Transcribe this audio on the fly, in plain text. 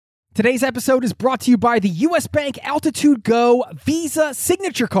Today's episode is brought to you by the U.S. Bank Altitude Go Visa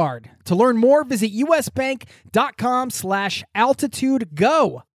Signature Card. To learn more, visit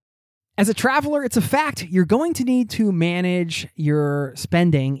usbank.com/altitudego. As a traveler, it's a fact you're going to need to manage your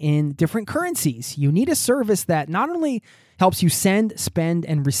spending in different currencies. You need a service that not only helps you send, spend,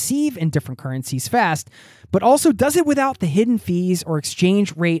 and receive in different currencies fast, but also does it without the hidden fees or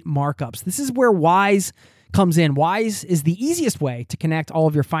exchange rate markups. This is where Wise comes in. Wise is the easiest way to connect all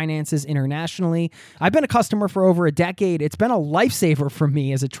of your finances internationally. I've been a customer for over a decade. It's been a lifesaver for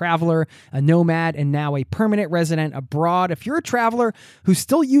me as a traveler, a nomad, and now a permanent resident abroad. If you're a traveler who's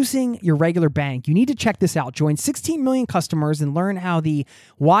still using your regular bank, you need to check this out. Join 16 million customers and learn how the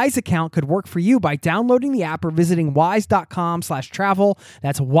Wise account could work for you by downloading the app or visiting wise.com/travel.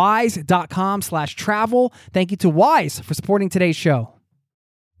 That's wise.com/travel. Thank you to Wise for supporting today's show.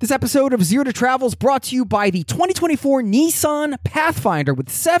 This episode of Zero to Travel is brought to you by the 2024 Nissan Pathfinder with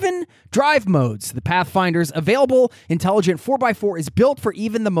 7 drive modes. The Pathfinder's available intelligent 4x4 is built for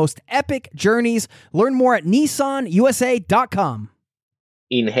even the most epic journeys. Learn more at nissanusa.com.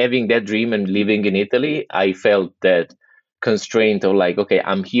 In having that dream and living in Italy, I felt that constraint of like, okay,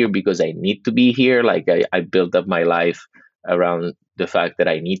 I'm here because I need to be here. Like I built up my life around the fact that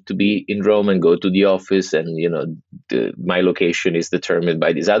I need to be in Rome and go to the office, and my location is determined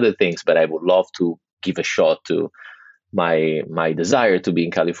by these other things. But I would love to give a shot to my desire to be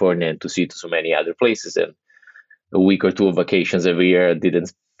in California and to see to so many other places. And a week or two of vacations every year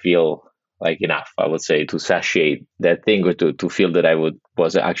didn't feel like enough, I would say, to satiate that thing or to feel that I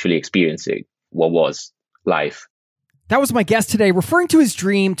was actually experiencing what was life. That was my guest today, referring to his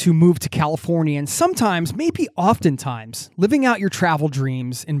dream to move to California. And sometimes, maybe oftentimes, living out your travel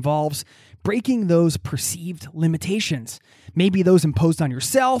dreams involves breaking those perceived limitations. Maybe those imposed on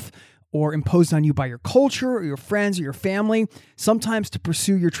yourself or imposed on you by your culture or your friends or your family. Sometimes to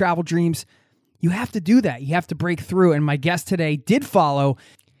pursue your travel dreams, you have to do that. You have to break through. And my guest today did follow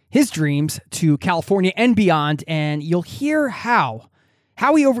his dreams to California and beyond. And you'll hear how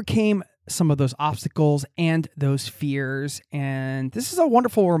he overcame some of those obstacles and those fears. And this is a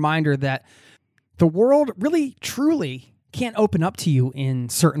wonderful reminder that the world really, truly can't open up to you in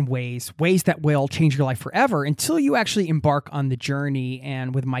certain ways that will change your life forever until you actually embark on the journey.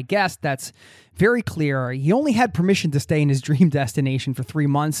 And with my guest, that's very clear. He only had permission to stay in his dream destination for 3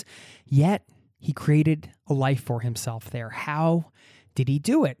 months, yet he created a life for himself there. How did he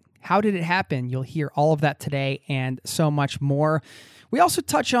do it? How did it happen? You'll hear all of that today and so much more. We also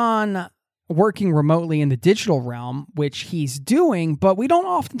touch on working remotely in the digital realm, which he's doing, but we don't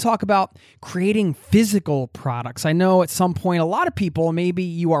often talk about creating physical products. I know at some point, a lot of people, maybe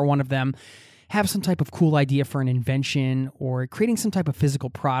you are one of them, have some type of cool idea for an invention or creating some type of physical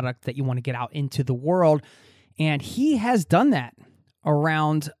product that you want to get out into the world. And he has done that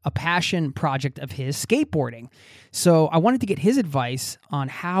around a passion project of his, skateboarding. So I wanted to get his advice on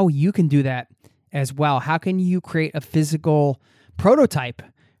how you can do that as well. How can you create a physical prototype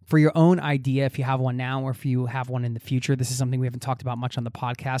for your own idea, if you have one now or if you have one in the future? This is something we haven't talked about much on the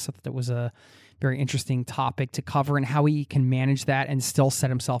podcast. I thought that was a very interesting topic to cover, and how he can manage that and still set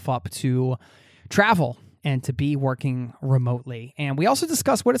himself up to travel and to be working remotely. And we also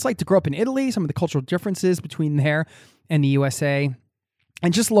discuss what it's like to grow up in Italy, some of the cultural differences between there and the USA,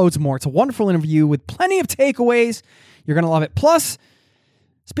 and just loads more. It's a wonderful interview with plenty of takeaways. You're going to love it. Plus,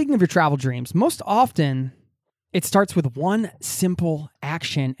 speaking of your travel dreams, most often it starts with one simple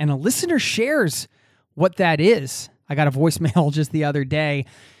action, and a listener shares what that is. I got a voicemail just the other day,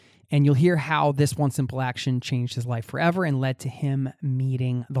 and you'll hear how this one simple action changed his life forever and led to him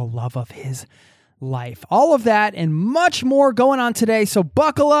meeting the love of his life. All of that and much more going on today, so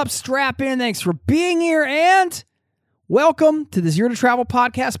buckle up, strap in. Thanks for being here, and welcome to the Zero to Travel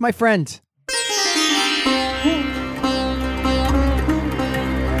podcast, my friend.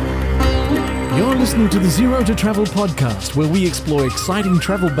 You're listening to the Zero to Travel podcast, where we explore exciting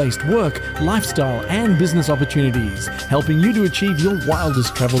travel-based work, lifestyle, and business opportunities, helping you to achieve your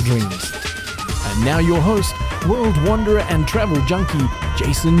wildest travel dreams. And now your host, world wanderer and travel junkie,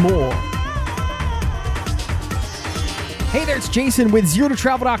 Jason Moore. Hey there, it's Jason with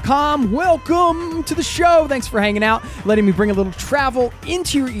ZeroToTravel.com. Welcome to the show. Thanks for hanging out, letting me bring a little travel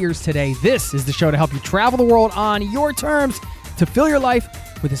into your ears today. This is the show to help you travel the world on your terms, to fill your life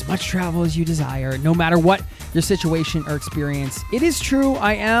with as much travel as you desire, no matter what your situation or experience. It is true,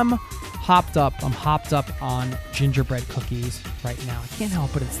 I am hopped up. I'm hopped up on gingerbread cookies right now. I can't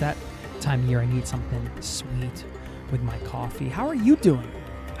help it. It's that time of year I need something sweet with my coffee. How are you doing?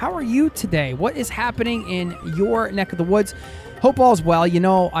 How are you today? What is happening in your neck of the woods? Hope all's well. You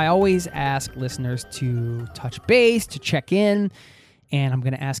know, I always ask listeners to touch base, to check in, And I'm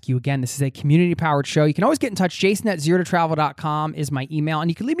going to ask you again, this is a community-powered show. You can always get in touch. Jason@zerototravel.com is my email. And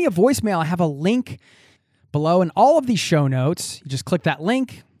you can leave me a voicemail. I have a link below in all of these show notes. You just click that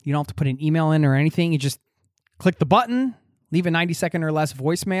link. You don't have to put an email in or anything. You just click the button, leave a 90-second or less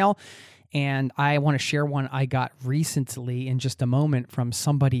voicemail. And I want to share one I got recently in just a moment from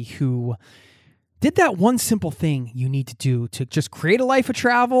somebody who did that one simple thing you need to do to just create a life of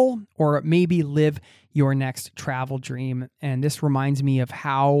travel or maybe live your next travel dream. And this reminds me of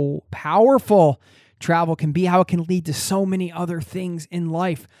how powerful travel can be, how it can lead to so many other things in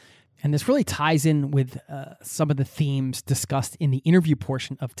life. And this really ties in with some of the themes discussed in the interview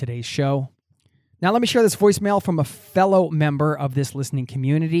portion of today's show. Now, let me share this voicemail from a fellow member of this listening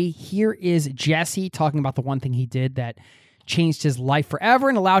community. Here is Jesse talking about the one thing he did that changed his life forever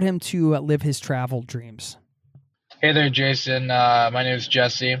and allowed him to live his travel dreams. Hey there, Jason. My name is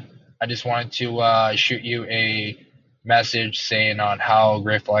Jesse. I just wanted to shoot you a message saying on how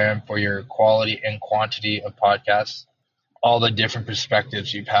grateful I am for your quality and quantity of podcasts, all the different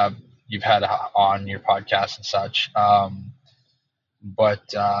perspectives you've had on your podcast and such.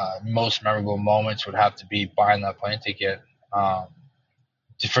 But most memorable moments would have to be buying that plane ticket.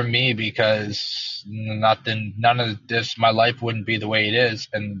 For me, because none of this, my life wouldn't be the way it is,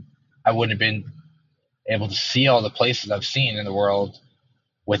 and I wouldn't have been able to see all the places I've seen in the world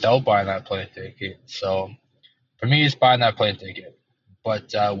without buying that plane ticket. So for me, it's buying that plane ticket.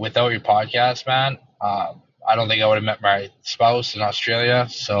 But without your podcast, man, I don't think I would have met my spouse in Australia.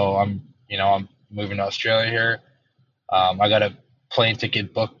 So I'm moving to Australia here. I got a plane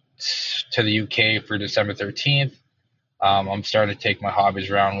ticket booked to the UK for December 13th. I'm starting to take my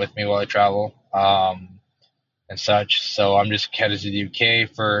hobbies around with me while I travel and such. So I'm just headed to the UK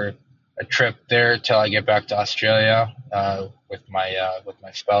for a trip there till I get back to Australia with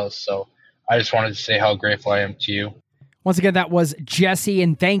my spouse. So I just wanted to say how grateful I am to you. Once again, that was Jesse,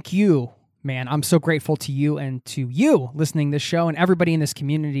 and thank you, man. I'm so grateful to you and to you listening to this show and everybody in this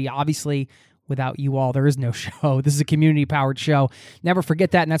community. Obviously, without you all, there is no show. This is a community-powered show. Never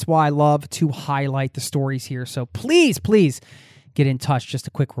forget that, and that's why I love to highlight the stories here. So please get in touch. Just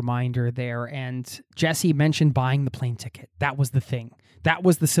a quick reminder there. And Jesse mentioned buying the plane ticket. That was the thing. That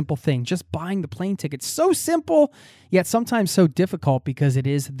was the simple thing. Just buying the plane ticket. So simple, yet sometimes so difficult because it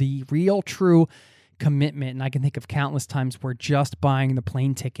is the real, true commitment. And I can think of countless times where just buying the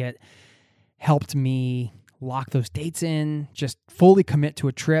plane ticket helped me lock those dates in, just fully commit to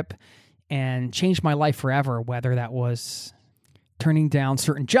a trip, and changed my life forever, whether that was turning down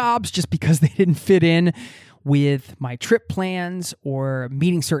certain jobs just because they didn't fit in with my trip plans or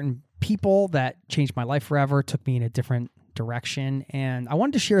meeting certain people that changed my life forever, took me in a different direction. And I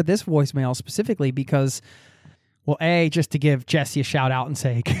wanted to share this voicemail specifically because, well, just to give Jesse a shout out and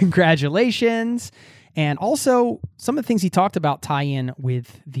say congratulations. And also some of the things he talked about tie in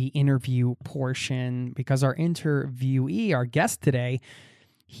with the interview portion because our interviewee, our guest today,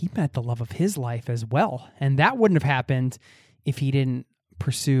 he met the love of his life as well. And that wouldn't have happened if he didn't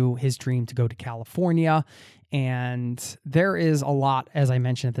pursue his dream to go to California. And there is a lot, as I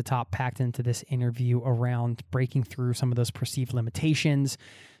mentioned at the top, packed into this interview around breaking through some of those perceived limitations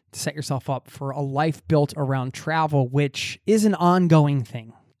to set yourself up for a life built around travel, which is an ongoing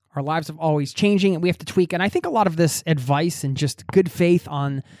thing. Our lives are always changing and we have to tweak. And I think a lot of this advice and just good faith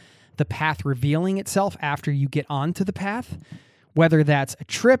on the path revealing itself after you get onto the path, whether that's a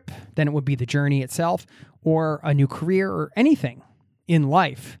trip, then it would be the journey itself, or a new career or anything in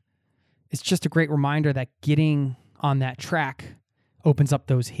life. It's just a great reminder that getting on that track opens up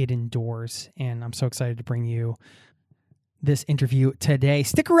those hidden doors. And I'm so excited to bring you this interview today.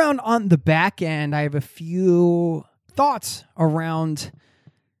 Stick around on the back end. I have a few thoughts around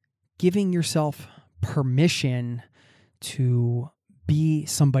giving yourself permission to be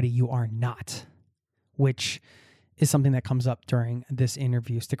somebody you are not, which is something that comes up during this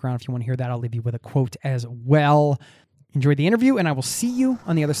interview. Stick around if you want to hear that. I'll leave you with a quote as well. Enjoy the interview, and I will see you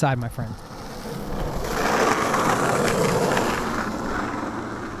on the other side, my friend.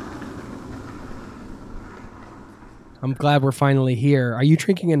 I'm glad we're finally here. Are you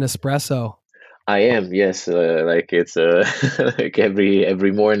drinking an espresso? I am, yes. Like it's like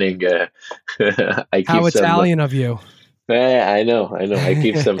every morning. I keep How Italian of you. I know. I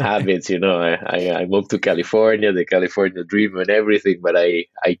keep some habits, I moved to California, the California dream and everything, but I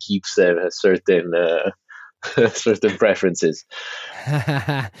keep certain preferences.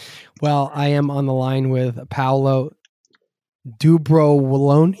 Well, I am on the line with Paolo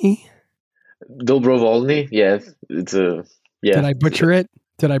Dobrowolny. Dobrowolny, yes. It's yeah. Did I butcher it?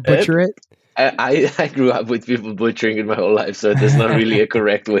 I grew up with people butchering it my whole life, so there's not really a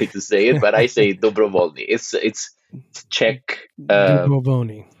correct way to say it, but I say Dobrowolny. It's It's Czech.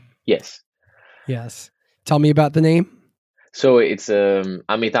 Dobrowolny. Yes. Yes. Tell me about the name. So it's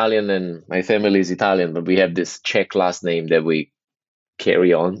I'm Italian and my family is Italian, but we have this Czech last name that we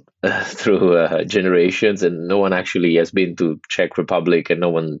carry on through generations, and no one actually has been to Czech Republic, and no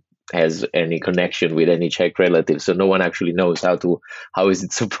one has any connection with any Czech relatives, so no one actually knows how is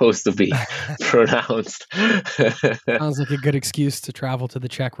it supposed to be pronounced. Sounds like a good excuse to travel to the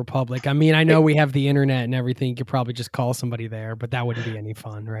Czech Republic. I mean, I know we have the internet and everything. You could probably just call somebody there, but that wouldn't be any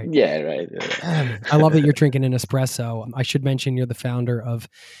fun, right? Yeah, right. I love that you're drinking an espresso. I should mention you're the founder of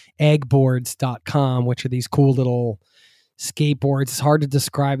eggboards.com, which are these cool little skateboards. It's hard to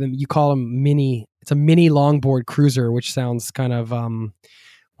describe them. You call them mini. It's a mini longboard cruiser, which sounds kind of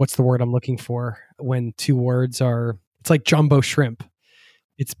what's the word I'm looking for when two words are, it's like jumbo shrimp.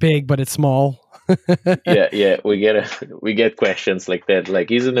 It's big, but it's small. yeah. We get questions like that. Like,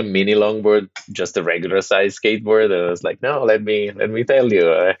 isn't a mini longboard just a regular size skateboard? And I was like, no, let me tell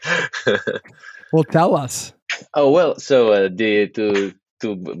you. Well, tell us. Oh well, so to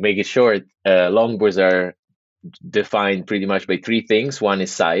make it short, longboards are defined pretty much by three things. One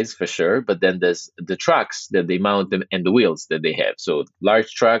is size for sure, but then there's the trucks that they mount them and the wheels that they have. So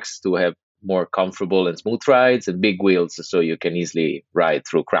large trucks to have more comfortable and smooth rides, and big wheels so you can easily ride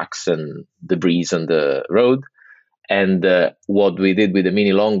through cracks and debris on the road. And what we did with the mini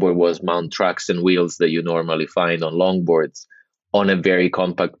longboard was mount trucks and wheels that you normally find on longboards on a very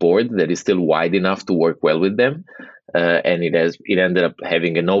compact board that is still wide enough to work well with them. And it ended up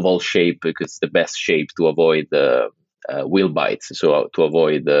having an oval shape because it's the best shape to avoid wheel bites. So to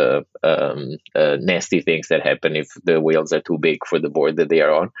avoid nasty things that happen if the wheels are too big for the board that they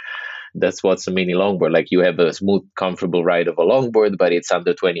are on. That's what's a mini longboard. Like, you have a smooth, comfortable ride of a longboard, but it's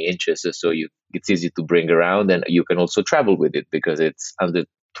under 20 inches. So it's easy to bring around, and you can also travel with it because it's under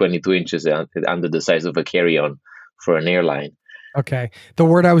 22 inches, under the size of a carry-on for an airline. Okay. The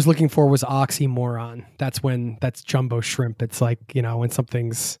word I was looking for was oxymoron. That's jumbo shrimp. It's like, when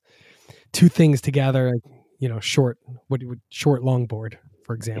something's two things together, short longboard,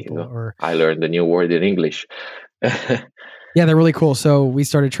 for example. Or I learned a new word in English. Yeah, they're really cool. So we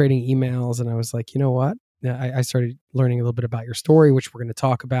started trading emails, and I was like, you know what? I started learning a little bit about your story, which we're going to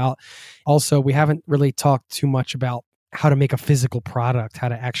talk about. Also, we haven't really talked too much about how to make a physical product, how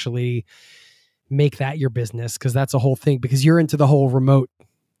to actually make that your business, because that's a whole thing, because you're into the whole remote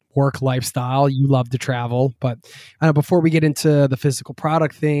work lifestyle. You love to travel. But before we get into the physical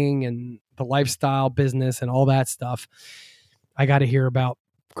product thing and the lifestyle business and all that stuff, I got to hear about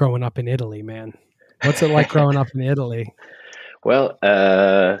growing up in Italy, man. What's it like growing up in Italy? Well,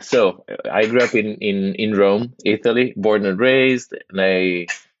 so I grew up in Rome, Italy, born and raised, and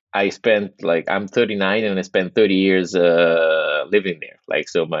I spent, I'm 39 and I spent 30 years living there.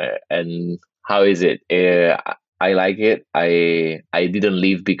 And how is it? I like it. I didn't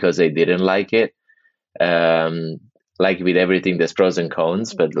leave because I didn't like it. Like with everything, there's pros and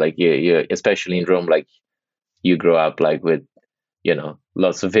cons, but you especially in Rome, you grow up with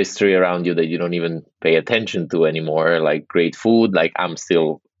lots of history around you that you don't even pay attention to anymore. Like great food. I'm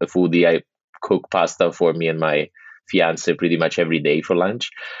still a foodie. I cook pasta for me and my fiance pretty much every day for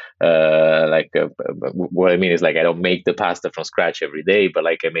lunch. What I mean is I don't make the pasta from scratch every day, but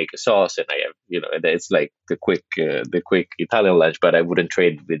I make a sauce and I have, it's like the quick Italian lunch, but I wouldn't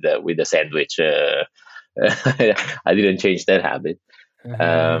trade with a sandwich. I didn't change that habit.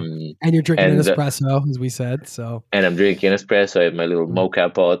 And you're drinking an espresso, as we said. So, and I'm drinking espresso. I have my little mocha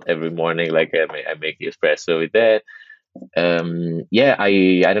pot every morning. I make the espresso with that.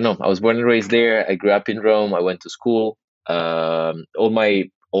 I don't know. I was born and raised there. I grew up in Rome. I went to school. All my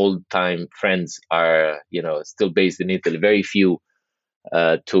old time friends are still based in Italy. Very few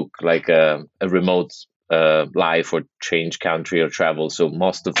took a remote life or change country or travel. So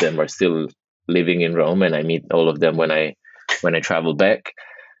most of them are still living in Rome, and I meet all of them when I travel back.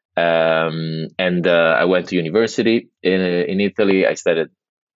 I went to university in Italy. I studied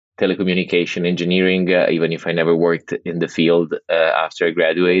telecommunication engineering, even if I never worked in the field after I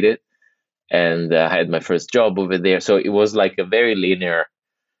graduated. And I had my first job over there. So it was a very linear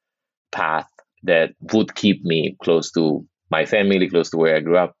path that would keep me close to my family, close to where I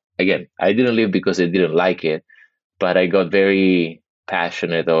grew up. Again, I didn't live because I didn't like it, but I got very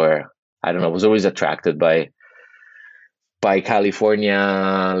passionate, or I don't know, was always attracted by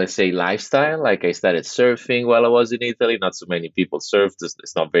California, let's say, lifestyle. I started surfing while I was in Italy. Not so many people surf.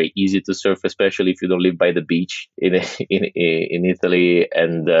 It's not very easy to surf, especially if you don't live by the beach in Italy.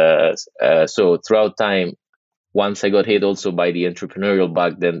 And so throughout time, once I got hit also by the entrepreneurial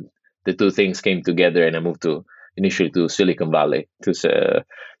bug, then the two things came together, and I moved initially to Silicon Valley, to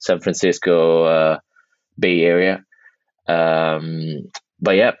San Francisco Bay Area. Um,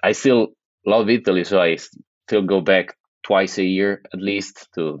 but yeah, I still love Italy, so I still go back twice a year at least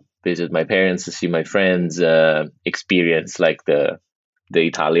to visit my parents, to see my friends, experience like the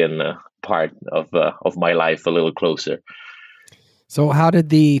Italian part of my life a little closer. So how did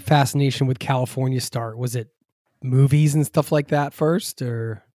the fascination with California start? Was it movies and stuff like that first,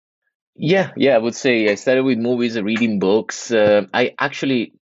 or? Yeah, I would say I started with movies, reading books. I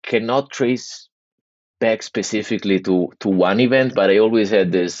actually cannot trace back specifically to one event, but I always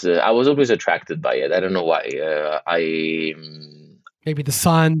had this. I was always attracted by it. I don't know why. Maybe the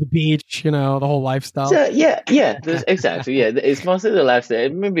sun, the beach, the whole lifestyle. So exactly. Yeah, it's mostly the lifestyle.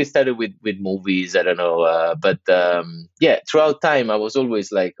 Maybe it started with movies. I don't know, but yeah, throughout time, I was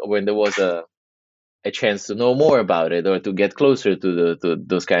always like, when there was a chance to know more about it or to get closer to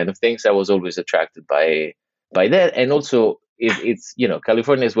those kind of things, I was always attracted by that. And also, it's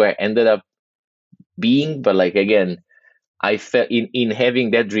California is where I ended up being, but like again, I felt in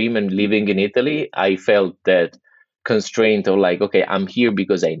having that dream and living in Italy, I felt that constraint of like, okay, I'm here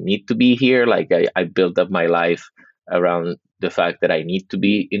because I need to be here. Like I built up my life around the fact that I need to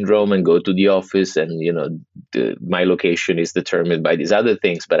be in Rome and go to the office, and my location is determined by these other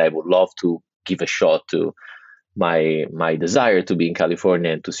things. But I would love to give a shot to my desire to be in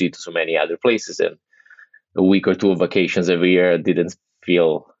California and to see to so many other places. And a week or two of vacations every year didn't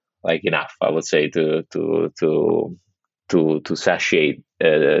feel like enough, I would say, to satiate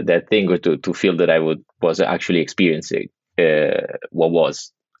that thing, or to feel that I was actually experiencing what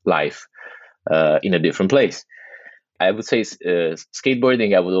was life in a different place. I would say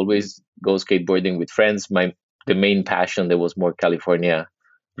skateboarding. I would always go skateboarding with friends. The main passion that was more California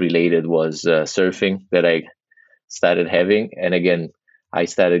related was surfing that I started having, and again, I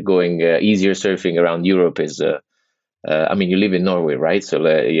started going easier surfing around Europe. I mean, you live in Norway, right? So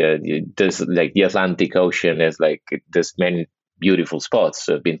there's like the Atlantic Ocean. There's many beautiful spots.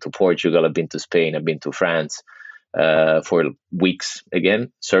 So I've been to Portugal, I've been to Spain, I've been to France for weeks.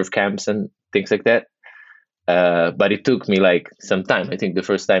 Again, surf camps and things like that. But it took me like some time. I think the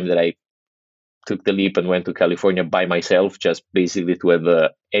first time that I took the leap and went to California by myself, just basically to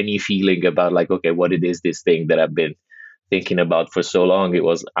have any feeling about like, okay, what it is, this thing that I've been thinking about for so long.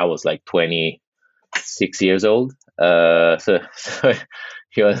 I was like 26 years old. So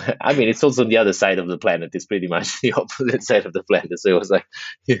I mean, it's also on the other side of the planet. It's pretty much the opposite side of the planet. So it was like,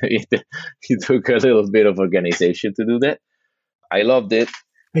 it took a little bit of organization to do that. I loved it.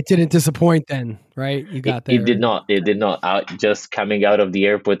 It didn't disappoint then, right? You got there. It did not. It did not. Just coming out of the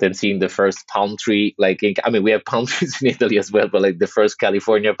airport and seeing the first palm tree, I mean, we have palm trees in Italy as well, but like the first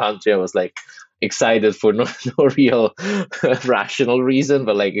California palm tree, I was like excited for no real rational reason,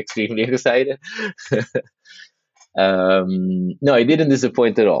 but like extremely excited. No, it didn't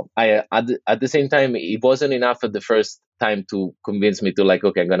disappoint at all. At the same time, it wasn't enough at the first time to convince me to like,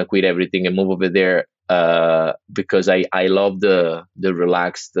 okay, I'm gonna quit everything and move over there. Because I love the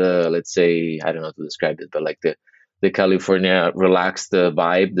relaxed, let's say, I don't know how to describe it, but like the California relaxed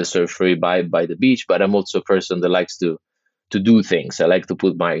vibe, the surf-free vibe by the beach. But I'm also a person that likes to do things. I like to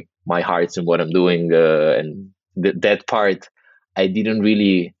put my heart in what I'm doing, and that part I didn't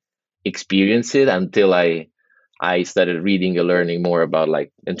really experience it until I started reading and learning more about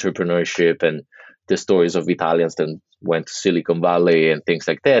like entrepreneurship and the stories of Italians that went to Silicon Valley and things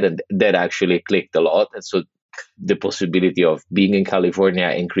like that. And that actually clicked a lot. And so the possibility of being in California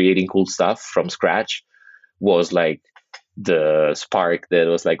and creating cool stuff from scratch was like the spark that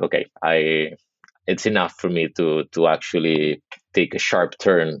was like, okay, it's enough for me to actually take a sharp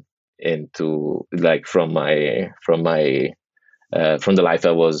turn into like from the life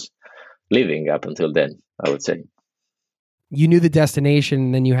I was living up until then, I would say. You knew the destination,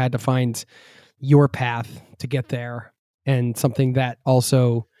 and then you had to find your path to get there, and something that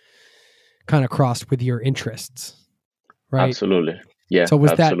also kind of crossed with your interests, right? Absolutely. Yeah. So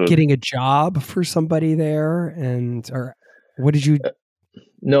was absolutely. that getting a job for somebody there, or what did you?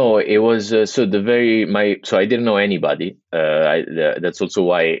 No, it was so I didn't know anybody. That's also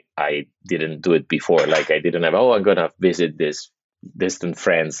why I didn't do it before. Like I didn't have, I'm gonna visit this distant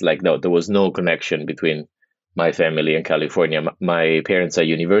friends. Like no, there was no connection between my family and California. My parents are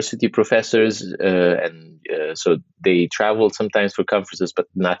university professors, and so they traveled sometimes for conferences, but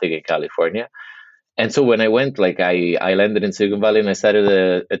nothing in California. And so when I went, like I landed in Silicon Valley and I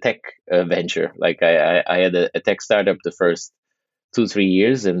started a tech venture. Like I had a tech startup the first 2-3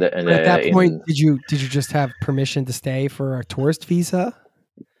 years, and at that point, did you just have permission to stay for a tourist visa?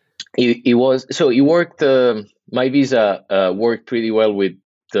 It was so it worked. My visa worked pretty well with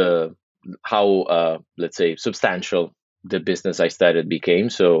how let's say substantial the business I started became.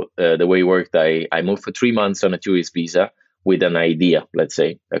 So the way it worked, I moved for 3 months on a tourist visa with an idea, let's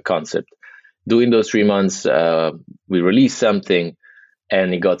say, a concept. During those 3 months, we released something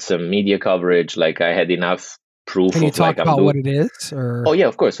and it got some media coverage. Like I had enough proof Can you of like talk I'm about doing. what it is? Or Oh yeah,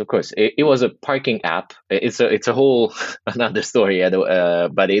 of course, of course. It was a parking app. It's a whole another story.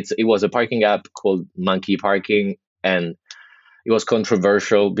 But it was a parking app called Monkey Parking, and it was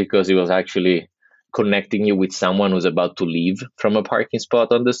controversial because it was actually connecting you with someone who's about to leave from a parking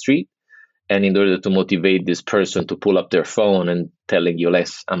spot on the street. And in order to motivate this person to pull up their phone and telling you,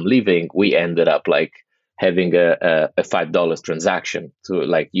 "Less, I'm leaving," we ended up like having a $5 transaction. So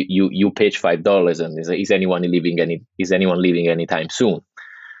like you pitch $5 and is anyone leaving anytime soon?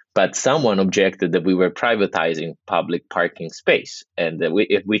 But someone objected that we were privatizing public parking space, and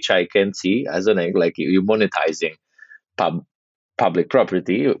which I can see as an angle, like you're monetizing pub, public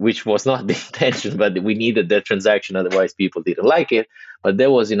property, which was not the intention, but we needed that transaction, otherwise people didn't like it. But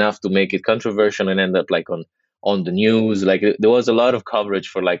that was enough to make it controversial and end up like on the news. Like there was a lot of coverage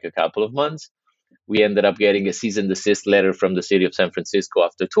for like a couple of months. We ended up getting a cease and desist letter from the city of San Francisco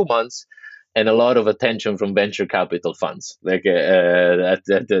after 2 months, and a lot of attention from venture capital funds. Like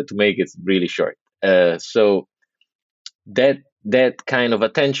to make it really short. So that kind of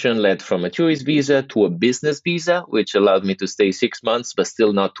attention led from a tourist visa to a business visa, which allowed me to stay 6 months but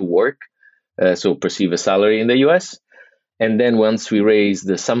still not to work, so perceive a salary in the US. And then once we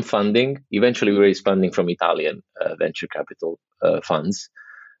raised some funding, eventually we raised funding from Italian venture capital funds.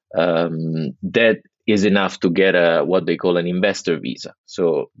 That is enough to get what they call an investor visa.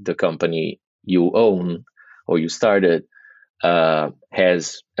 So the company you own or you started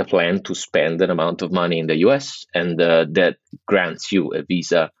has a plan to spend an amount of money in the US, and that grants you a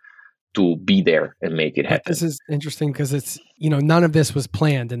visa to be there and make it happen. This is interesting because it's, none of this was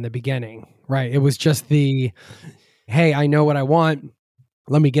planned in the beginning, right? It was just hey, I know what I want.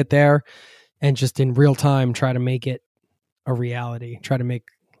 Let me get there and just in real time try to make it a reality, try to make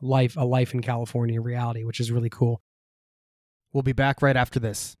a life in California a reality, which is really cool. We'll be back right after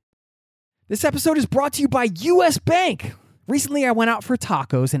this. This episode is brought to you by US Bank. Recently, I went out for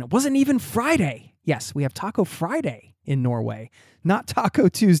tacos and it wasn't even Friday. Yes, we have Taco Friday in Norway, not Taco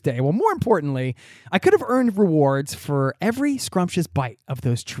Tuesday. Well, more importantly, I could have earned rewards for every scrumptious bite of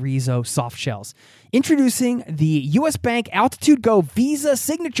those chorizo soft shells. Introducing the US Bank Altitude Go Visa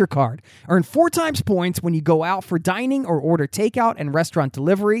Signature Card. Earn 4 times points when you go out for dining or order takeout and restaurant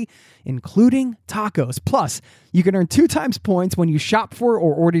delivery, including tacos. Plus, you can earn 2 times points when you shop for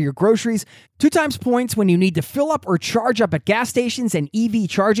or order your groceries, 2 times points when you need to fill up or charge up at gas stations and EV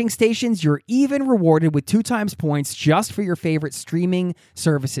charging stations. You're even rewarded with 2 times points just for your favorite streaming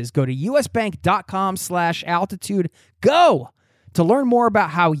services. Go to usbank.com/altitude-go to learn more about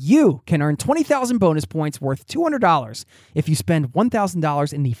how you can earn 20,000 bonus points worth $200 if you spend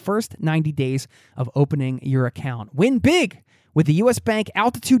 $1,000 in the first 90 days of opening your account. Win big with the US Bank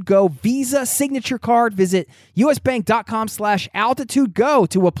Altitude Go Visa Signature Card. Visit usbank.com/altitude-go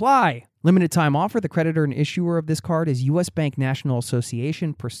to apply. Limited time offer. The creditor and issuer of this card is US Bank National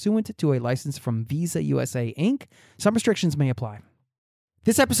Association, pursuant to a license from Visa USA Inc. Some restrictions may apply.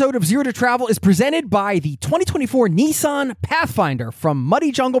 This episode of Zero to Travel is presented by the 2024 Nissan Pathfinder. From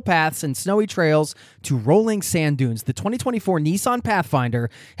muddy jungle paths and snowy trails to rolling sand dunes, the 2024 Nissan Pathfinder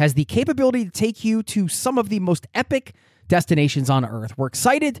has the capability to take you to some of the most epic destinations on Earth. We're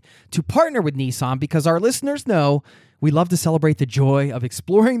excited to partner with Nissan because our listeners know we love to celebrate the joy of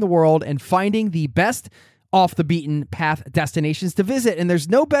exploring the world and finding the best off the beaten path destinations to visit. And there's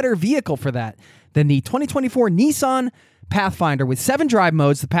no better vehicle for that than the 2024 Nissan Pathfinder. With 7 drive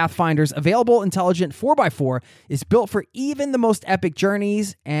modes, the Pathfinder's available intelligent 4x4 is built for even the most epic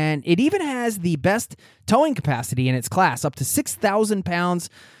journeys, and it even has the best towing capacity in its class, up to 6,000 pounds,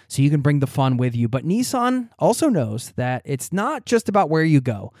 so you can bring the fun with you. But Nissan also knows that it's not just about where you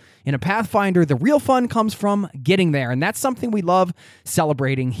go. In a Pathfinder, the real fun comes from getting there, and that's something we love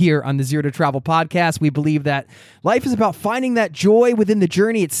celebrating here on the Zero to Travel podcast. We believe that life is about finding that joy within the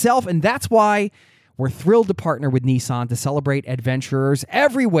journey itself, and that's why we're thrilled to partner with Nissan to celebrate adventurers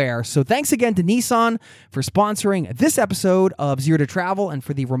everywhere. So thanks again to Nissan for sponsoring this episode of Zero to Travel and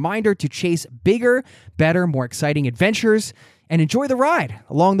for the reminder to chase bigger, better, more exciting adventures and enjoy the ride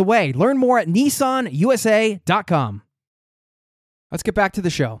along the way. Learn more at nissanusa.com. Let's get back to the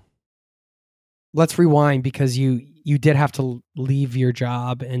show. Let's rewind because you did have to leave your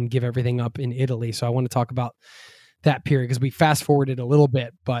job and give everything up in Italy. So I want to talk about that period because we fast forwarded a little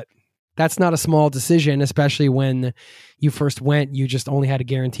bit, but that's not a small decision, especially when you first went. You just only had a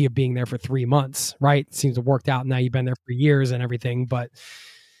guarantee of being there for 3 months, right? It seems to have worked out. Now you've been there for years and everything. But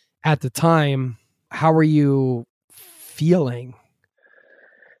at the time, how were you feeling?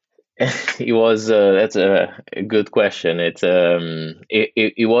 It was that's a good question.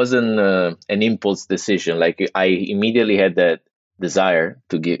 It wasn't an impulse decision. Like I immediately had that desire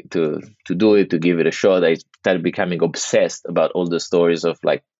to do it, to give it a shot. I started becoming obsessed about all the stories of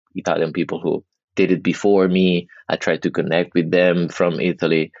like Italian people who did it before me. I tried to connect with them from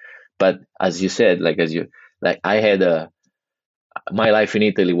Italy, but as you said, I had my life in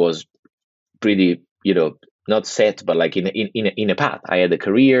Italy was pretty, not set, but like in a path. I had a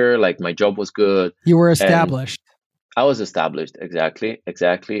career, like my job was good, You were and established. I was established. Exactly.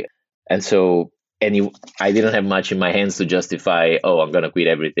 And so, I didn't have much in my hands to justify, oh, I'm gonna quit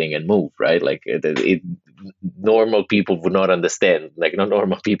everything and move, right? Like normal people would not understand. Like not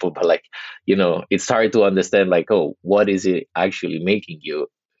normal people, but like, it's hard to understand. Like, oh, what is it actually making you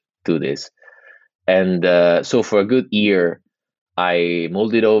do this? And so for a good year, I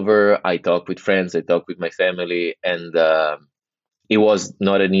mulled it over. I talked with friends. I talked with my family, and it was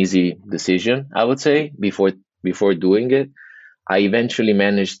not an easy decision, I would say, before doing it. I eventually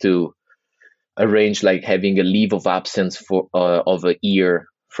managed to arrange like having a leave of absence for of a year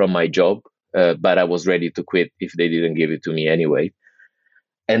from my job, but I was ready to quit if they didn't give it to me anyway.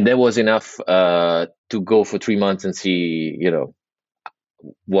 And that was enough to go for 3 months and see,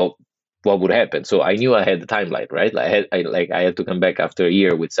 what what would happen. So I knew I had the timeline, right? I had to come back after a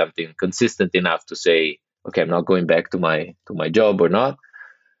year with something consistent enough to say, okay, I'm not going back to my job or not.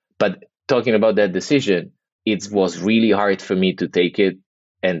 But talking about that decision, it was really hard for me to take it.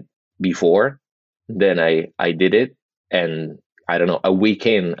 And before then I did it. And I don't know, a week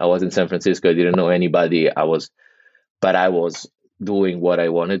in, I was in San Francisco. I didn't know anybody. But I was doing what I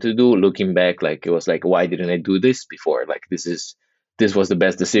wanted to do. Looking back, like it was like, why didn't I do this before? Like this was the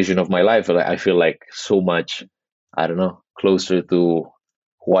best decision of my life. I feel like so much, I don't know, closer to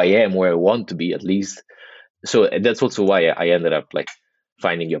who I am, where I want to be at least. So that's also why I ended up like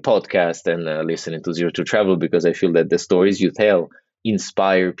finding your podcast and listening to Zero to Travel, because I feel that the stories you tell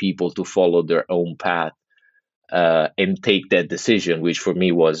inspire people to follow their own path and take that decision, which for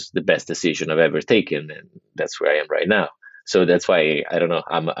me was the best decision I've ever taken, and that's where I am right now. So that's why I don't know.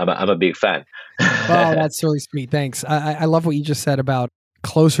 I'm a big fan. Oh, that's really sweet. Thanks. I love what you just said about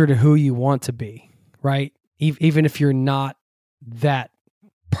closer to who you want to be, right? Even if you're not that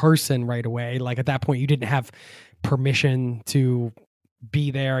person right away, like at that point, you didn't have permission to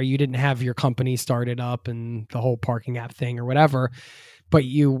be there. You didn't have your company started up and the whole parking app thing or whatever, but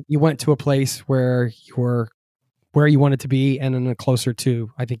you went to a place where you were where you wanted to be and then closer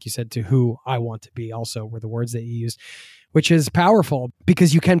to, I think you said, to who I want to be also were the words that you used, which is powerful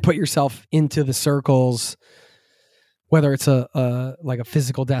because you can put yourself into the circles, whether it's like a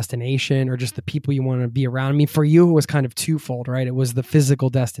physical destination or just the people you want to be around. I mean, for you, it was kind of twofold, right? It was the physical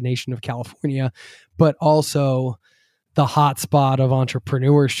destination of California, but also the hotspot of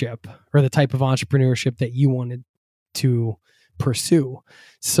entrepreneurship or the type of entrepreneurship that you wanted to pursue.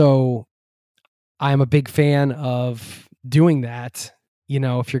 So I'm a big fan of doing that.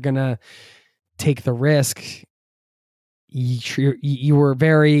 If you're going to take the risk, you were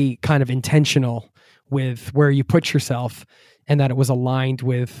very kind of intentional with where you put yourself and that it was aligned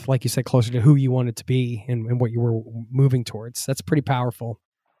with, like you said, closer to who you wanted to be and what you were moving towards. That's pretty powerful.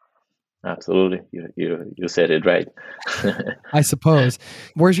 Absolutely. You said it right. I suppose.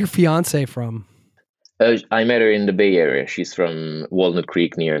 Where's your fiance from? I met her in the Bay Area. She's from Walnut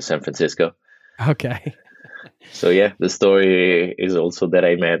Creek near San Francisco. Okay. So yeah, the story is also that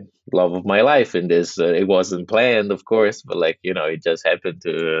I met love of my life in this. It wasn't planned, of course, but it just happened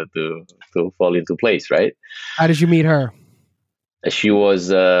to fall into place, right? How did you meet her? She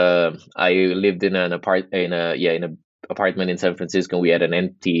was. I lived in an apartment in San Francisco. We had an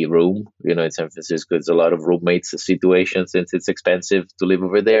empty room. In San Francisco, it's a lot of roommates situation since it's expensive to live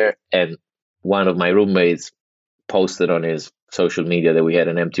over there. And one of my roommates posted on his social media that we had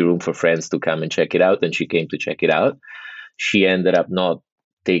an empty room for friends to come and check it out, and she came to check it out. She ended up not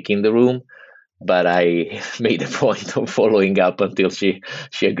taking the room, but I made a point of following up until she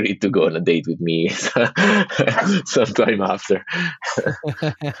agreed to go on a date with me sometime after.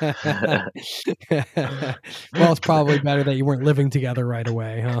 Well, it's probably better that you weren't living together right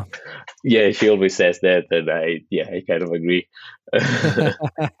away, huh? Yeah, she always says that, and I kind of agree.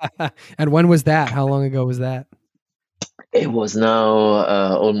 And when was that? How long ago was that? It was now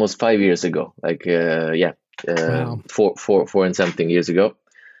almost 5 years ago. Wow. 4 and something years ago.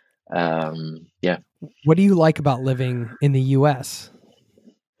 What do you like about living in the U.S.?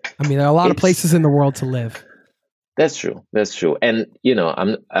 I mean, there are a lot of places in the world to live. That's true. And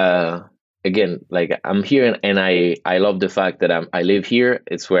I'm again, like I'm here, and I love the fact that I live here.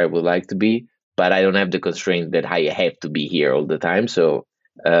 It's where I would like to be. but I don't have the constraint that I have to be here all the time. So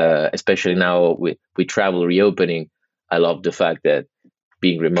especially now with travel reopening, I love the fact that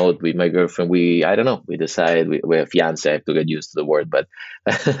being remote with my girlfriend, we decide we're fiance. I have to get used to the word, but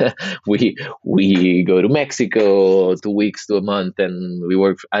we go to Mexico 2 weeks to a month, and we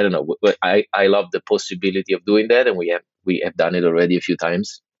work. I don't know. I love the possibility of doing that, and we have done it already a few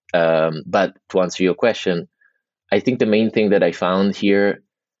times. But to answer your question, I think the main thing that I found here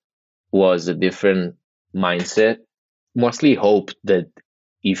was a different mindset. Mostly hope that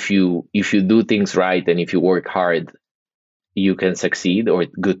if you do things right and if you work hard, you can succeed or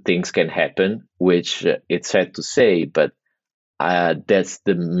good things can happen, which it's sad to say, but that's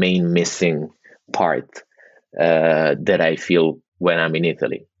the main missing part that I feel when I'm in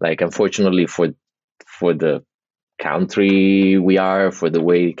Italy. Like, unfortunately for the country we are, for the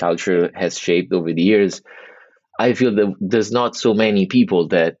way culture has shaped over the years, I feel that there's not so many people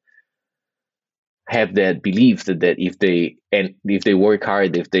that have that belief that if they work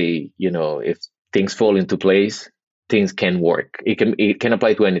hard, if things fall into place, things can work. It can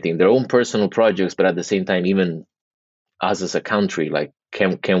apply to anything, their own personal projects, but at the same time, even us as a country, like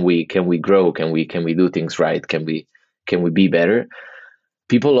can we grow? Can we do things right? Can we be better?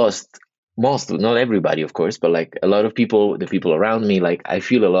 People lost not everybody, of course, but like a lot of people, the people around me, like I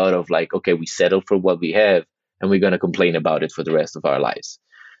feel a lot of like, okay, we settled for what we have and we're gonna complain about it for the rest of our lives.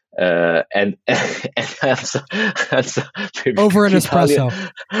 And I'm so over an espresso.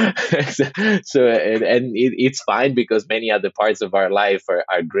 So it's fine because many other parts of our life are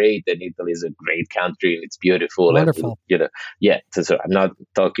great, and Italy is a great country and it's beautiful. Wonderful. And, so I'm not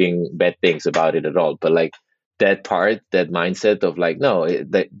talking bad things about it at all, but like that part, that mindset of like, no,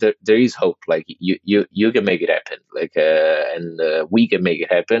 there is hope. Like you can make it happen. Like and we can make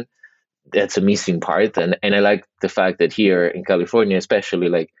it happen. That's a missing part, and I like the fact that here in California, especially,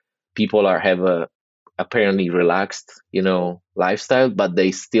 like people have a apparently relaxed, lifestyle, but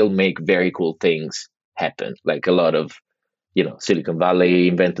they still make very cool things happen. Like a lot of, Silicon Valley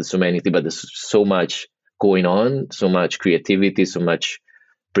invented so many things, but there's so much going on, so much creativity, so much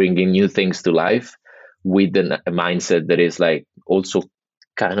bringing new things to life with a mindset that is like also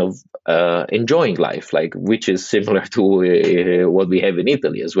kind of enjoying life, like which is similar to what we have in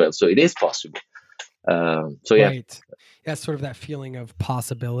Italy as well. So it is possible. So yeah. Right. Yeah, sort of that feeling of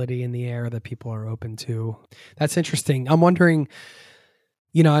possibility in the air that people are open to. That's interesting. I'm wondering,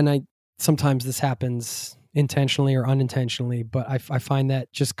 and sometimes this happens intentionally or unintentionally, but I find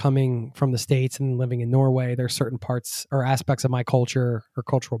that just coming from the States and living in Norway, there's certain parts or aspects of my culture or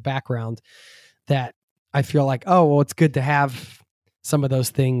cultural background that I feel like, oh, well, it's good to have some of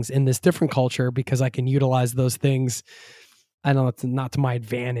those things in this different culture because I can utilize those things. I know it's not to my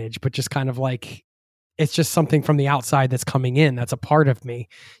advantage, but just kind of like, it's just something from the outside that's coming in. That's a part of me,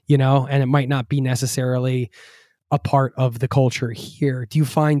 and it might not be necessarily a part of the culture here. Do you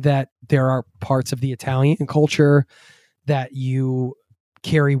find that there are parts of the Italian culture that you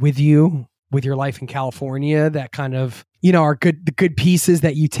carry with you with your life in California that kind of, are the good pieces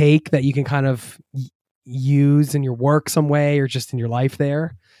that you take that you can kind of use in your work some way or just in your life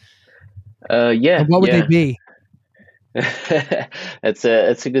there? Yeah. And what would they be? It's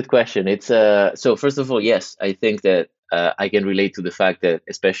a good question. It's so first of all, yes, I think that I can relate to the fact that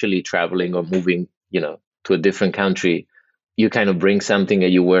especially traveling or moving, to a different country, you kind of bring something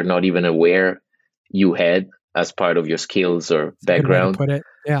that you were not even aware you had as part of your skills or background. Put it,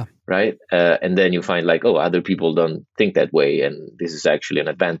 yeah, right. And then you find like, oh, other people don't think that way, and this is actually an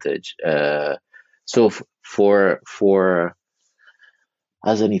advantage. So for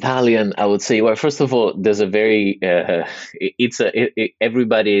as an Italian, I would say, well, first of all, there's a very,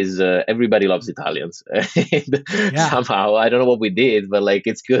 everybody loves Italians. Somehow, I don't know what we did, but like,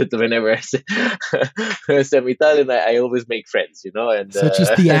 it's good whenever I say I'm Italian, I always make friends, and. So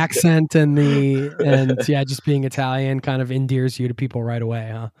just the accent and just being Italian kind of endears you to people right away,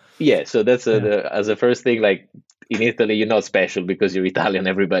 huh? Yeah. So that's as a first thing, like in Italy, you're not special because you're Italian,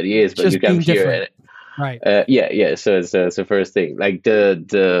 everybody is, but just you come here. Right. Yeah. So it's the first thing. Like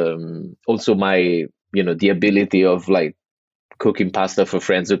the also my the ability of like cooking pasta for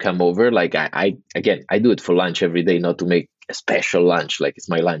friends who come over. Like I do it for lunch every day, not to make a special lunch. Like it's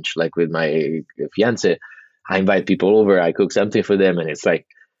my lunch. Like with my fiance, I invite people over. I cook something for them, and it's like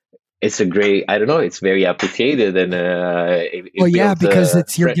it's a great. I don't know. It's very appreciated, and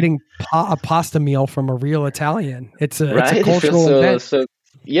because you're getting a pasta meal from a real Italian. It's a cultural event.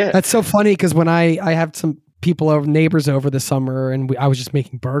 Yeah, that's so funny because when I have some people over, neighbors over the summer, and I was just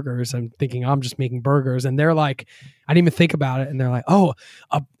making burgers. I'm thinking I'm just making burgers, and they're like, I didn't even think about it, and they're like, "Oh,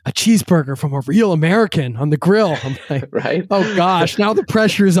 a cheeseburger from a real American on the grill." I'm like, right? "Oh gosh, now the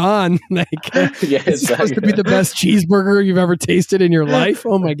pressure's on." Like, yeah, it's supposed to be the best cheeseburger you've ever tasted in your life.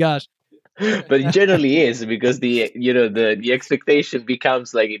 Oh my gosh! But it generally is, because the expectation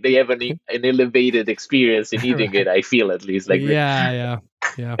becomes like they have an elevated experience in eating it. I feel, at least, like yeah.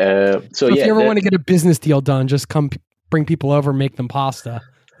 So if yeah, you ever want to get a business deal done, just come bring people over, make them pasta.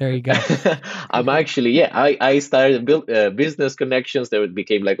 There you go. I'm actually, I started build business connections that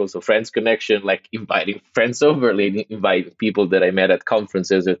became like also friends connection, like inviting friends over, like inviting people that I met at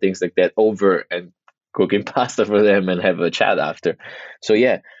conferences or things like that over and cooking pasta for them and have a chat after. So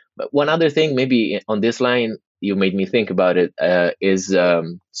yeah, but one other thing maybe on this line you made me think about it is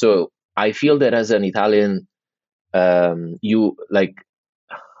so I feel that as an Italian, you like,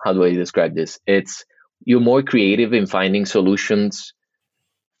 how do I describe this? It's, you're more creative in finding solutions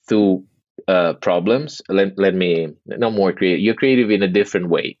to problems. Let me, not more creative. You're creative in a different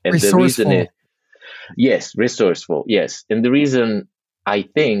way, and the reason is, yes, resourceful, yes. And the reason I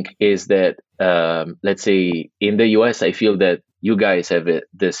think is that let's say in the US, I feel that you guys have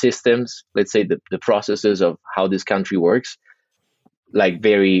the systems, let's say the processes of how this country works, like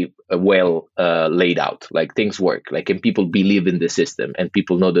very well laid out, like things work, like, and people believe in the system, and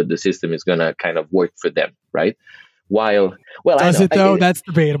people know that the system is gonna kind of work for them, right? While, well, does it though? That's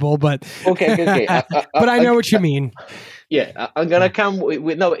debatable, but okay. But I know what you mean. Yeah, I'm gonna come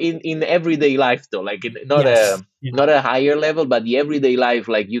with no in everyday life though, like not a higher level, but the everyday life,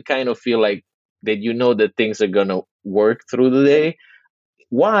 like you kind of feel like that, that things are gonna work through the day.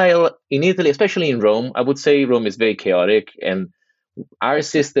 While in Italy, especially in Rome, I would say Rome is very chaotic, and our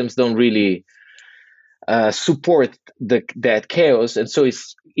systems don't really support that chaos, and so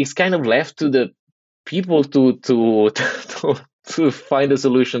it's kind of left to the people to find a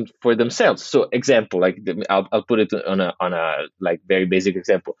solution for themselves. So, example, like I'll put it on a like very basic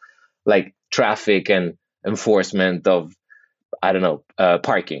example, like traffic and enforcement of, I don't know,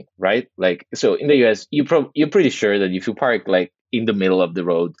 parking, right? Like, so in the US, you're pretty sure that if you park like in the middle of the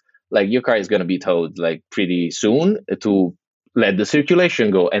road, like your car is going to be towed like pretty soon to let the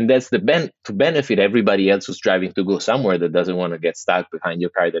circulation go, and that's to benefit everybody else who's driving to go somewhere that doesn't want to get stuck behind your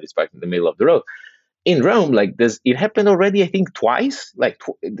car that is parked in the middle of the road. In Rome, like this, it happened already, I think twice, like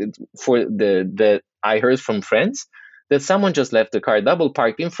for the I heard from friends that someone just left the car double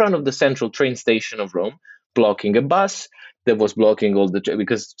parked in front of the central train station of Rome, blocking a bus that was blocking all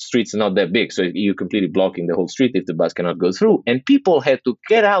because streets are not that big, so you're completely blocking the whole street if the bus cannot go through. And people had to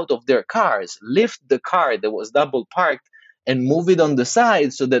get out of their cars, lift the car that was double parked, and move it on the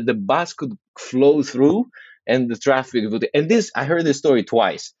side so that the bus could flow through and the traffic would. And this, I heard this story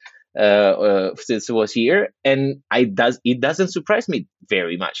twice since I was here, and it doesn't surprise me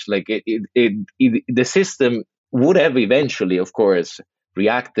very much. Like the system would have eventually, of course,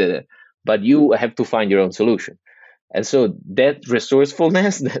 reacted, but you have to find your own solution. And so that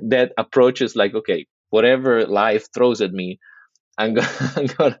resourcefulness, that approach is like, okay, whatever life throws at me, I'm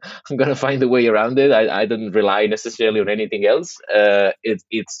gonna find a way around it. I don't rely necessarily on anything else.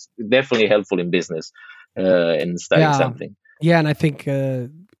 It's definitely helpful in business and studying something. Yeah, and I think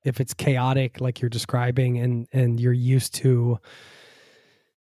if it's chaotic, like you're describing, and you're used to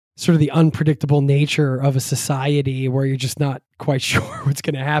sort of the unpredictable nature of a society where you're just not quite sure what's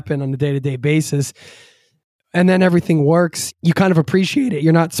going to happen on a day-to-day basis, and then everything works, you kind of appreciate it.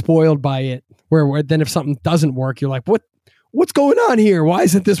 You're not spoiled by it. Where then if something doesn't work, you're like, what's going on here? Why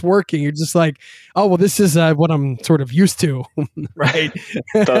isn't this working? You're just like, oh, well, this is what I'm sort of used to, right?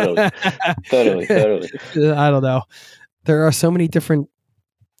 Totally. I don't know. There are so many different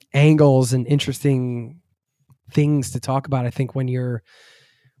angles and interesting things to talk about. I think when you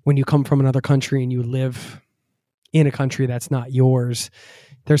come from another country and you live in a country that's not yours,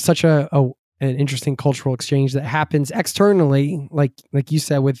 there's such an interesting cultural exchange that happens externally, like you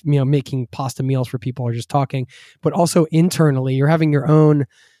said, with making pasta meals for people or just talking, but also internally, you're having your own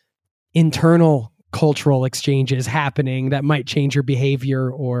internal cultural exchanges happening that might change your behavior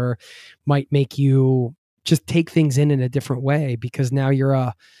or might make you just take things in a different way, because now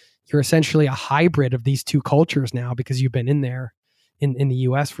you're essentially a hybrid of these two cultures now, because you've been in there in the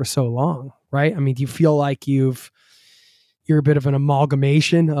US for so long, right? I mean, do you feel like you're a bit of an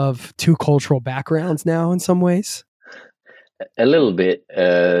amalgamation of two cultural backgrounds now in some ways? A little bit.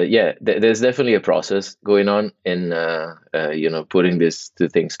 Yeah, there's definitely a process going on in, putting these two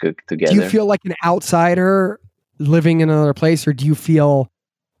things together. Do you feel like an outsider living in another place, or do you feel,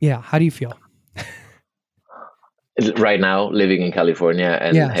 how do you feel? Right now, living in California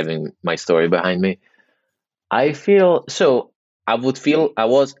and having my story behind me. I feel so.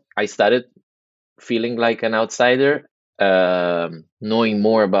 I started feeling like an outsider, knowing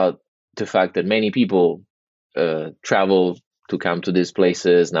more about the fact that many people travel to come to these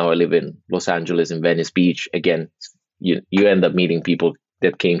places. Now I live in Los Angeles, in Venice Beach. Again, you end up meeting people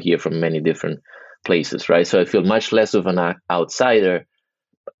that came here from many different places, right? So I feel much less of an outsider.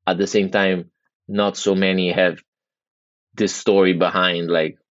 At the same time, not so many have this story behind,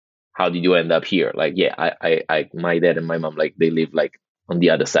 like, how did you end up here? Like, yeah, my dad and my mom, like, they live like on the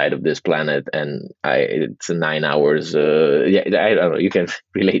other side of this planet, and it's 9 hours. Yeah, I don't know. You can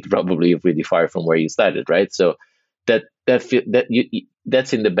relate, probably pretty far from where you started, right? So that's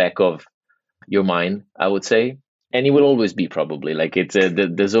in the back of your mind, I would say, and it will always be, probably, like, it's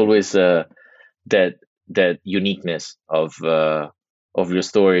there's always that uniqueness of your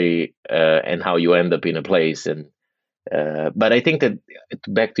story, and how you end up in a place. And but I think that,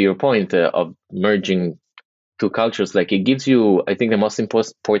 back to your point, of merging two cultures, like, it gives you, I think the most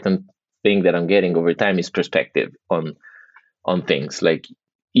important thing that I'm getting over time is perspective on things. Like,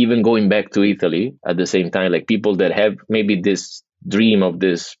 even going back to Italy at the same time, like, people that have maybe this dream of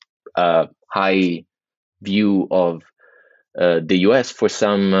this high view of the US for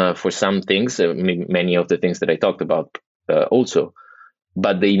some things, many of the things that I talked about, also,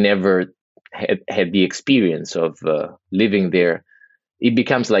 but they never had the experience of living there. It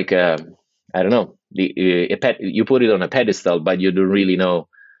becomes like I don't know, you put it on a pedestal, but you don't really know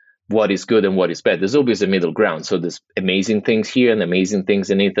what is good and what is bad. There's always a middle ground. So there's amazing things here and amazing things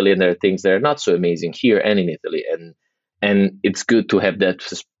in Italy, and there are things that are not so amazing here and in Italy. And it's good to have that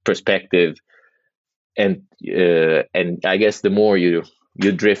perspective. And I guess the more you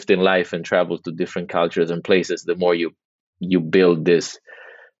drift in life and travel to different cultures and places, the more you build this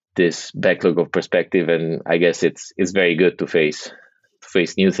backlog of perspective. And I guess it's very good to face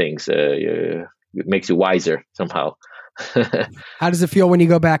new things. It makes you wiser somehow. How does it feel when you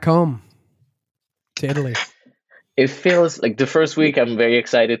go back home to Italy? It feels like the first week I'm very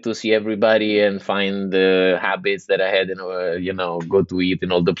excited to see everybody and find the habits that I had, and go to eat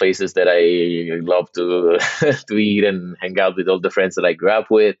in all the places that I love to to eat, and hang out with all the friends that I grew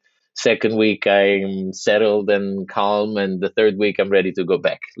up with. Second week I'm settled and calm, and the third week I'm ready to go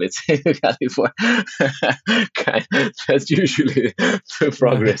back. Let's say California. That's usually the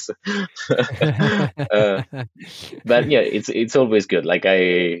progress. But yeah, it's always good. Like,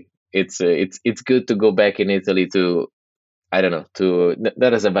 it's good to go back in Italy to, I don't know, to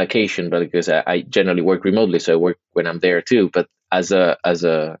not as a vacation, but because I generally work remotely, so I work when I'm there too. But as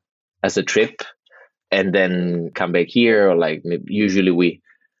a trip, and then come back here, or like usually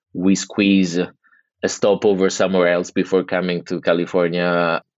we squeeze a stopover somewhere else before coming to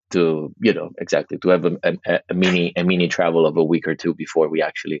California to, exactly, to have a mini travel of a week or two before we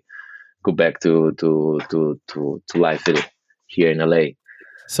actually go back to life here in LA.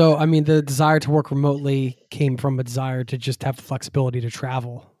 So, I mean, the desire to work remotely came from a desire to just have the flexibility to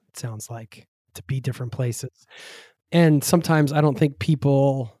travel, it sounds like, to be different places. And sometimes I don't think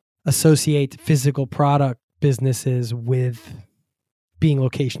people associate physical product businesses with being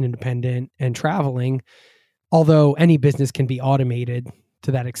location independent and traveling. Although any business can be automated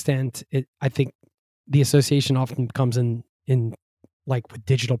to that extent, I think the association often comes in like with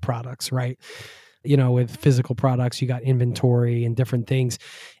digital products, right? With physical products, you got inventory and different things.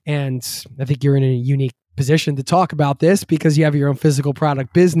 And I think you're in a unique position to talk about this because you have your own physical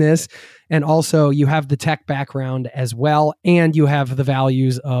product business, and also you have the tech background as well, and you have the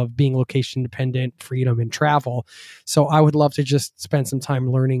values of being location independent, freedom, and travel. So I would love to just spend some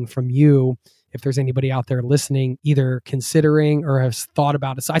time learning from you. If there's anybody out there listening, either considering or has thought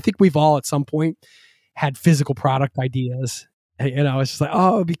about it. So I think we've all at some point had physical product ideas. It's just like,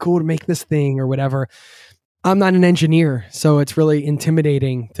 oh, it'd be cool to make this thing or whatever. I'm not an engineer, so it's really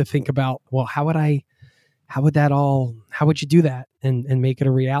intimidating to think about, well, how would you do that and make it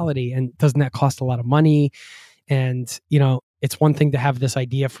a reality? And doesn't that cost a lot of money? And, it's one thing to have this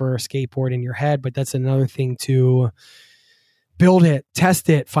idea for a skateboard in your head, but that's another thing to build it, test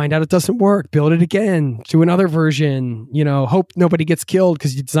it, find out it doesn't work, build it again, do another version, hope nobody gets killed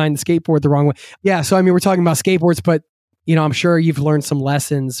because you designed the skateboard the wrong way. Yeah. So, I mean, we're talking about skateboards, but I'm sure you've learned some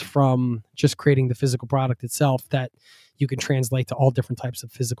lessons from just creating the physical product itself that you can translate to all different types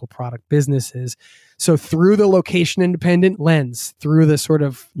of physical product businesses. So through the location independent lens, through the sort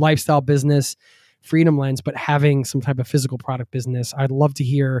of lifestyle business freedom lens, but having some type of physical product business, I'd love to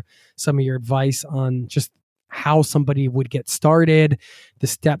hear some of your advice on just how somebody would get started, the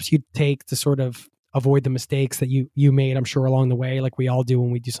steps you'd take to sort of avoid the mistakes that you made, I'm sure, along the way, like we all do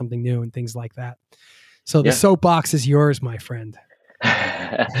when we do something new and things like that. So the soapbox is yours, my friend.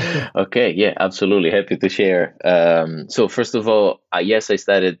 Okay, yeah, absolutely. Happy to share. So first of all, yes, I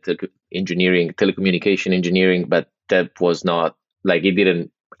studied telecommunication engineering, but that was not like it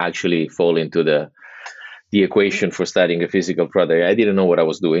didn't actually fall into the equation for studying a physical product. I didn't know what I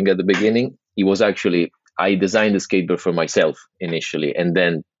was doing at the beginning. It was actually I designed the skateboard for myself initially, and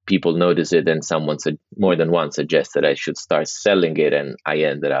then people noticed it, and someone said more than once suggested I should start selling it, and I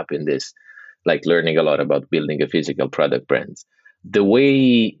ended up in this, like learning a lot about building a physical product brand. The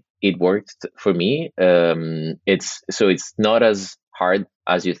way it worked for me, it's not as hard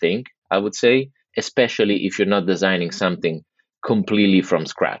as you think, I would say, especially if you're not designing something completely from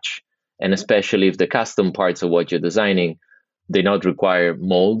scratch, and especially if the custom parts of what you're designing, they not require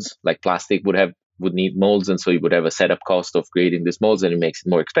molds like plastic would need molds, and so you would have a setup cost of creating these molds, and it makes it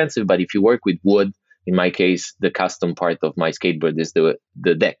more expensive. But if you work with wood, in my case, the custom part of my skateboard is the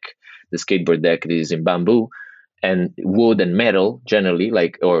deck. The skateboard deck is in bamboo, and wood and metal generally,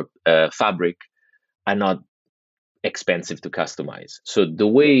 like or fabric, are not expensive to customize. So the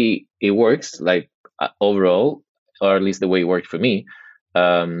way it works, like overall, or at least the way it worked for me,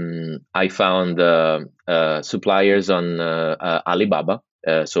 I found suppliers on Alibaba.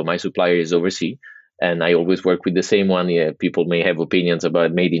 So my supplier is overseas, and I always work with the same one. Yeah, people may have opinions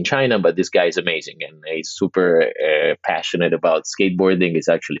about made in China, but this guy is amazing, and he's super passionate about skateboarding. It's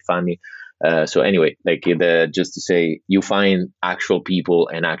actually funny. So anyway, like just to say, you find actual people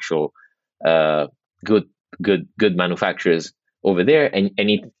and actual good manufacturers over there, and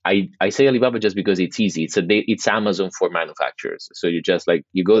I say Alibaba just because it's easy. It's Amazon for manufacturers. So you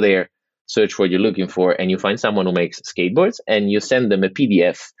go there, search what you're looking for, and you find someone who makes skateboards, and you send them a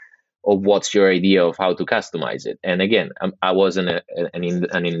PDF of what's your idea of how to customize it. And again, I was an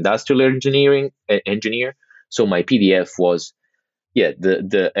industrial engineer, so my PDF was a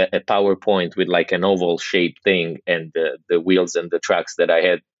PowerPoint with like an oval shaped thing, and the wheels and the tracks that I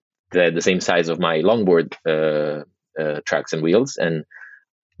had the same size of my longboard tracks and wheels, and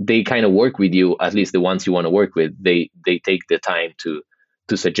they kind of work with you. At least the ones you want to work with, they take the time to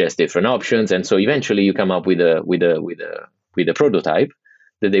suggest different options, and so eventually you come up with a prototype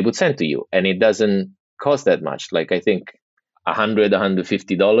that they would send to you, and it doesn't cost that much. Like I think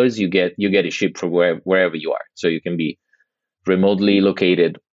 $150, you get it shipped from wherever you are. So you can be remotely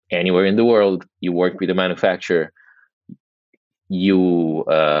located anywhere in the world. You work with the manufacturer, you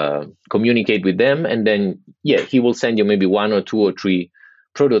communicate with them, and then he will send you maybe 1 or 2 or 3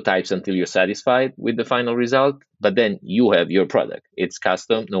 prototypes until you're satisfied with the final result. But then you have your product. It's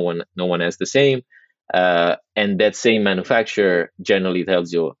custom. No one has the same, and that same manufacturer generally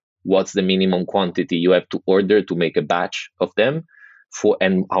tells you what's the minimum quantity you have to order to make a batch of them for,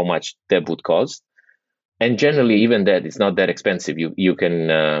 and how much that would cost. And generally, even that, it's not that expensive. You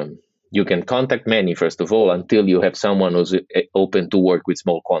can contact many, first of all, until you have someone who's open to work with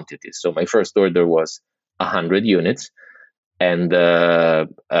small quantities. So my first order was 100 units, and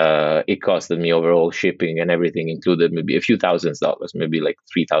it costed me overall shipping and everything included maybe a few $1,000s, maybe like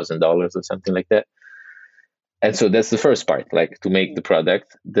 $3,000 or something like that. And so that's the first part, like to make the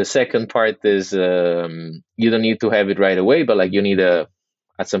product. The second part is you don't need to have it right away, but like you need at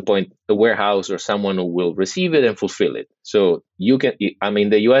some point a warehouse or someone who will receive it and fulfill it. So you can, in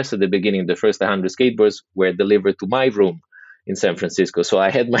the US at the beginning, the first 100 skateboards were delivered to my room in San Francisco. So I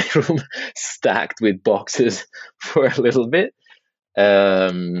had my room stacked with boxes for a little bit.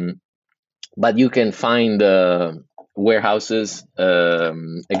 But you can find warehouses.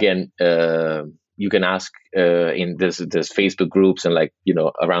 Again, you can ask in there's Facebook groups and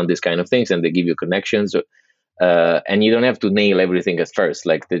around this kind of things, and they give you connections. And you don't have to nail everything at first.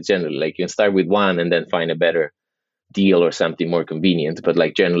 Like generally, like you can start with one and then find a better deal or something more convenient. But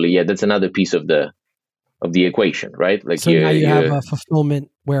like generally, that's another piece of the equation, right? Like so now you have a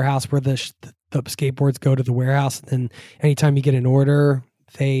fulfillment warehouse where the skateboards go to the warehouse, and then anytime you get an order,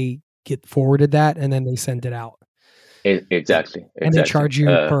 they get forwarded that, and then they send it out. Exactly. And they charge you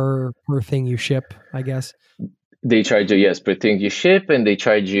per thing you ship, I guess. They charge you, yes, per thing you ship, and they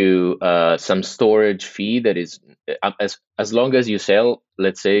charge you some storage fee that is as long as you sell,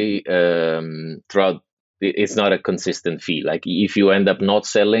 let's say, throughout. It's not a consistent fee. Like if you end up not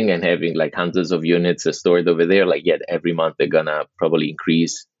selling and having like hundreds of units stored over there, every month they're gonna probably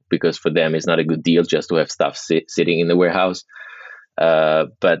increase, because for them it's not a good deal just to have stuff sitting in the warehouse.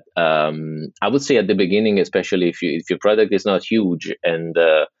 But I would say at the beginning, especially if your product is not huge, and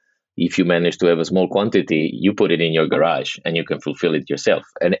if you manage to have a small quantity, you put it in your garage and you can fulfill it yourself.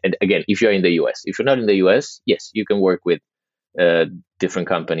 And again, if you're in the US, if you're not in the US, yes, you can work with different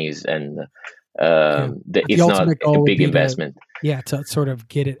companies, and it's not a big investment. To sort of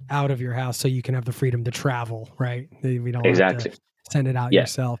get it out of your house so you can have the freedom to travel, right? We don't exactly. send it out Yeah.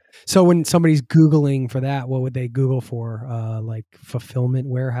 yourself. So when somebody's Googling for that, what would they Google for? Like fulfillment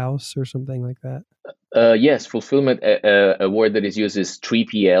warehouse or something like that? Yes, fulfillment. A word that is used is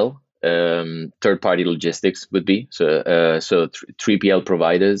 3PL. Third-party logistics would be so 3PL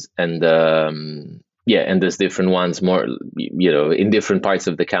providers, and and there's different ones more, in different parts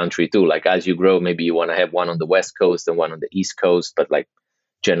of the country too. Like as you grow, maybe you want to have one on the West Coast and one on the East Coast, but like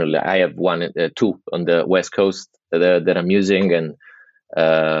generally, I have two on the West Coast that I'm using,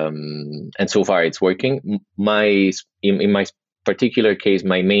 and so far it's working. In my particular case,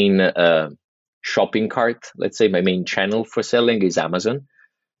 my main shopping cart, let's say my main channel for selling is Amazon.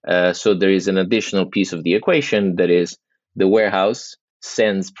 So there is an additional piece of the equation that is the warehouse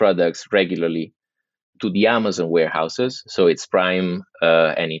sends products regularly to the Amazon warehouses. So it's Prime,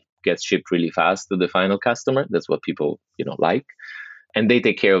 and it gets shipped really fast to the final customer. That's what people, like. And they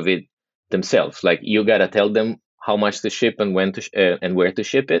take care of it themselves. Like you got to tell them how much to ship and when to and where to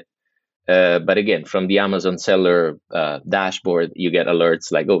ship it. But again, from the Amazon seller dashboard, you get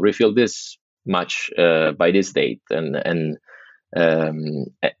alerts like, oh, refill this much by this date. And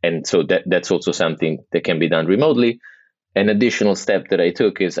so that's also something that can be done remotely. An additional step that I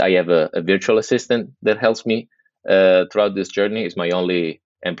took is I have a virtual assistant that helps me throughout this journey. Is my only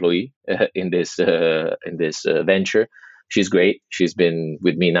employee in this venture. She's great. She's been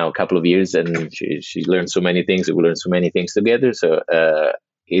with me now a couple of years, and she learned so many things. We learned so many things together. So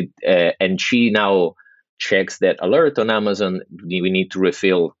and she now checks that alert on Amazon. We need to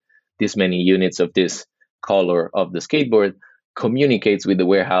refill this many units of this color of the skateboard. Communicates with the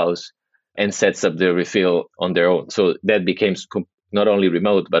warehouse and sets up the refill on their own. So that became not only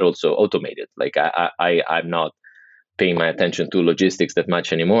remote but also automated. Like I'm not paying my attention to logistics that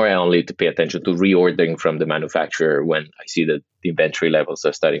much anymore. I only to pay attention to reordering from the manufacturer when I see that the inventory levels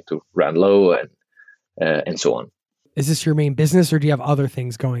are starting to run low and so on. Is this your main business, or do you have other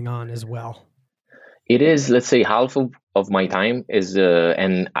things going on as well? It is, let's say, half of my time is,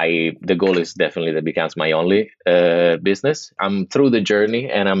 and the goal is definitely that becomes my only business. I'm through the journey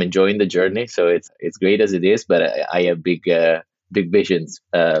and I'm enjoying the journey, so it's great as it is. But I have big visions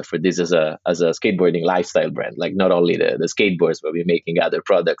for this as a skateboarding lifestyle brand. Like not only the skateboards, but we're making other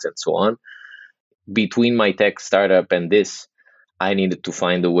products and so on. Between my tech startup and this, I needed to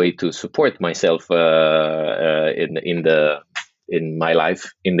find a way to support myself in my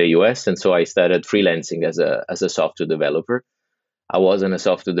life in the US. And so I started freelancing as a software developer. I wasn't a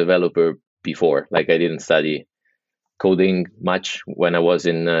software developer before. Like I didn't study coding much when I was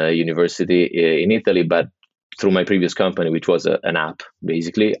in university in Italy, but through my previous company, which was an app,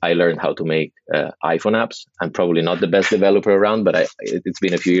 basically, I learned how to make iPhone apps. I'm probably not the best developer around, but it's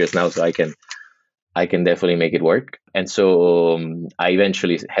been a few years now, so I can definitely make it work. And so I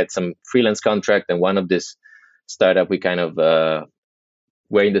eventually had some freelance contract, and one of this startup, we kind of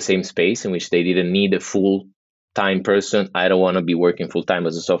were in the same space in which they didn't need a full-time person. I don't want to be working full-time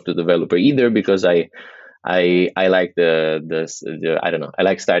as a software developer either, because I like the I don't know, I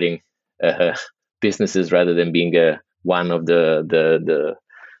like starting businesses rather than being one of the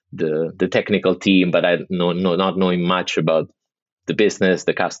technical team, but not knowing much about the business,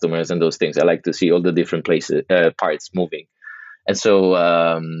 the customers, and those things. I like to see all the different places, parts moving. And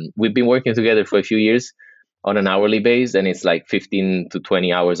so we've been working together for a few years on an hourly base, and it's like 15 to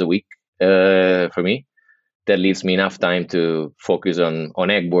 20 hours a week for me. That leaves me enough time to focus on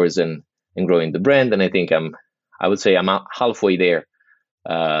eggboards and growing the brand. And I think I would say I'm halfway there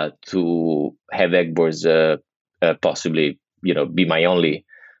to have eggboards possibly, be my only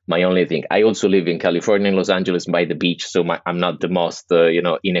thing. I also live in California, in Los Angeles, by the beach, so I'm not the most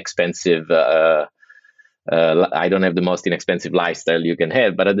inexpensive. I don't have the most inexpensive lifestyle you can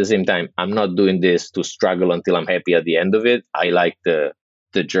have, but at the same time, I'm not doing this to struggle until I'm happy at the end of it. I like the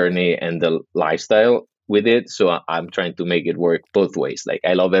journey and the lifestyle with it, so I'm trying to make it work both ways. Like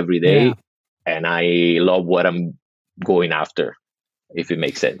I love every day, and I love what I'm going after, if it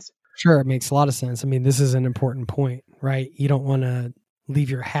makes sense. Sure, it makes a lot of sense. I mean, this is an important point, right? You don't want to leave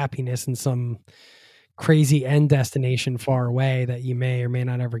your happiness in some crazy end destination far away that you may or may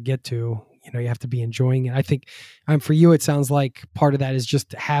not ever get to. You have to be enjoying it. I think for you, it sounds like part of that is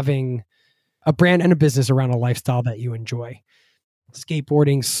just having a brand and a business around a lifestyle that you enjoy.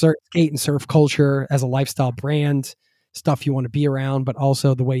 Skateboarding, skate and surf culture as a lifestyle brand, stuff you want to be around, but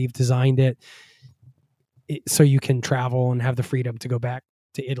also the way you've designed it so you can travel and have the freedom to go back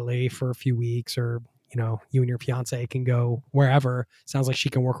to Italy for a few weeks, or, you and your fiance can go wherever. Sounds like she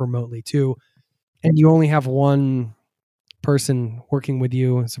can work remotely too. And you only have one person working with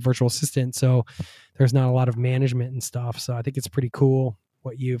you as a virtual assistant, so there's not a lot of management and stuff. So I think it's pretty cool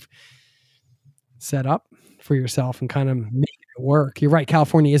what you've set up for yourself and kind of make it work. You're right.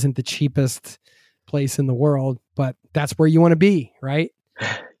 California isn't the cheapest place in the world, but that's where you want to be, right?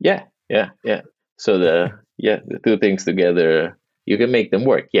 Yeah. So the two things together, you can make them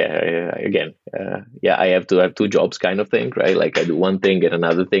work. I have to have two jobs kind of thing, right? Like I do one thing and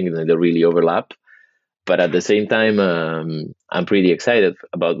another thing, and then they really overlap. But at the same time, I'm pretty excited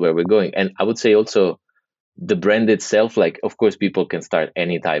about where we're going. And I would say also the brand itself, like, of course, people can start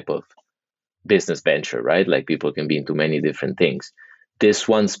any type of business venture, right? Like people can be into many different things. This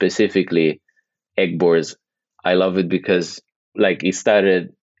one specifically, Eggboards, I love it because like it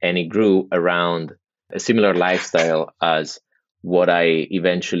started and it grew around a similar lifestyle as what I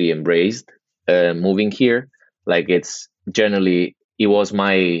eventually embraced moving here. Like it was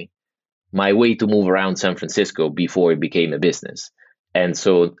my way to move around San Francisco before it became a business. And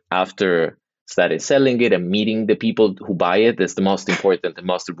so after started selling it and meeting the people who buy it, that's the most important and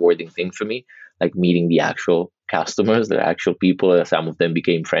most rewarding thing for me. Like meeting the actual customers, the actual people, some of them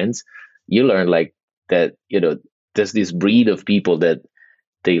became friends. You learn like that, there's this breed of people that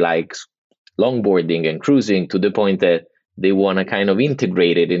they like longboarding and cruising to the point that they want to kind of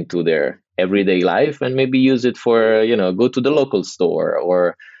integrate it into their everyday life and maybe use it for, go to the local store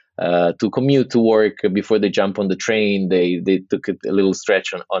or to commute to work before they jump on the train. They took a little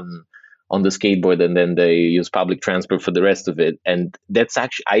stretch on the skateboard and then they use public transport for the rest of it. And that's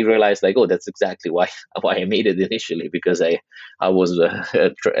actually, I realized like, oh, that's exactly why I made it initially, because I was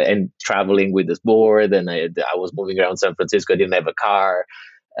traveling with this board and I was moving around San Francisco. I didn't have a car.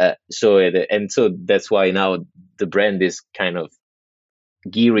 So that's why now the brand is kind of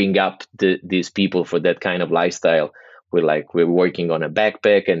gearing up these people for that kind of lifestyle. We're working on a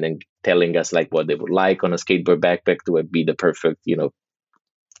backpack and then telling us like what they would like on a skateboard backpack to be the perfect,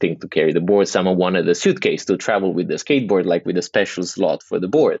 thing to carry the board. Someone wanted a suitcase to travel with the skateboard, like with a special slot for the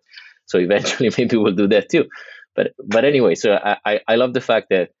board. So eventually maybe we'll do that too. But anyway, so I love the fact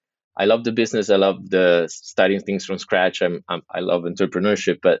that I love the business. I love the starting things from scratch. I love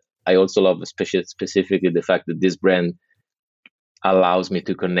entrepreneurship, but I also love specifically the fact that this brand allows me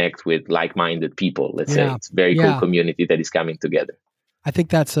to connect with like-minded people. Let's say it's a very cool community that is coming together. I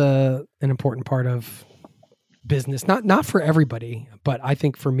think that's an important part of business. Not for everybody, but I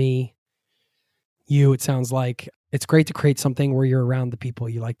think for me, it sounds like it's great to create something where you're around the people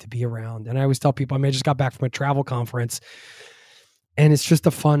you like to be around. And I always tell people, I just got back from a travel conference and it's just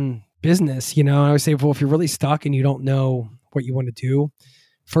a fun business, and I always say, well, if you're really stuck and you don't know what you want to do,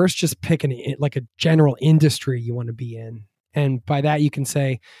 first just pick a general industry you want to be in. And by that you can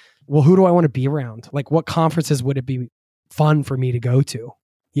say, well, who do I want to be around? Like what conferences would it be fun for me to go to?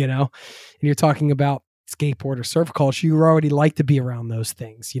 And you're talking about skateboard or surf culture, you already like to be around those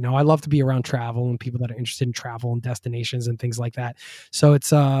things. I love to be around travel and people that are interested in travel and destinations and things like that. So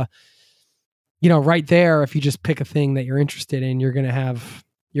it's, right there, if you just pick a thing that you're interested in, you're going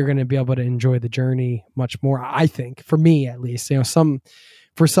to be able to enjoy the journey much more. I think for me, at least,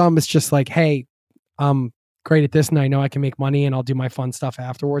 for some, it's just like, hey, I'm great at this and I know I can make money and I'll do my fun stuff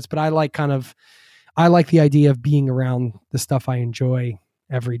afterwards. But I like the idea of being around the stuff I enjoy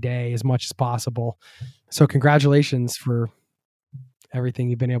every day as much as possible. So congratulations for everything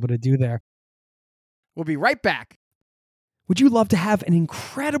you've been able to do there. We'll be right back. Would you love to have an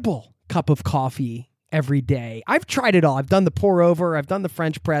incredible cup of coffee every day? I've tried it all. I've done the pour over, I've done the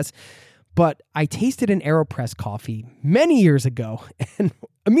French press, but I tasted an AeroPress coffee many years ago and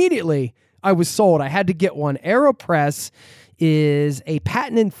immediately I was sold. I had to get one. AeroPress is a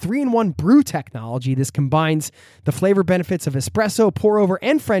patented 3-in-1 brew technology. This combines the flavor benefits of espresso, pour over,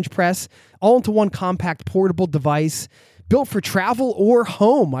 and French press all into one compact portable device built for travel or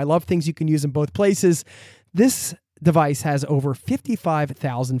home. I love things you can use in both places. This device has over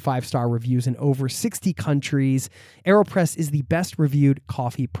 55,000 5-star reviews in over 60 countries. AeroPress is the best reviewed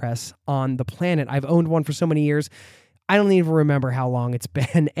coffee press on the planet. I've owned one for so many years. I don't even remember how long it's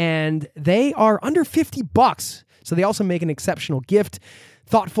been. And they are under $50. So they also make an exceptional gift.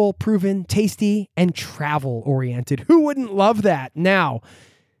 Thoughtful, proven, tasty, and travel-oriented. Who wouldn't love that? Now,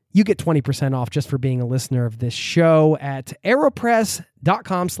 you get 20% off just for being a listener of this show at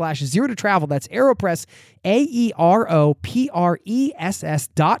aeropress.com/zero to travel. That's AeroPress,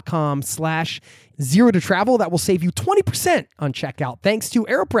 AeroPress.com/zero to travel. That will save you 20% on checkout. Thanks to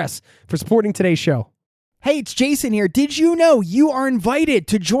AeroPress for supporting today's show. Hey, it's Jason here. Did you know you are invited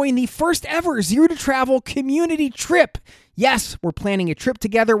to join the first ever Zero to Travel community trip? Yes, we're planning a trip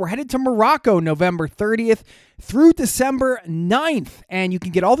together. We're headed to Morocco November 30th through December 9th. And you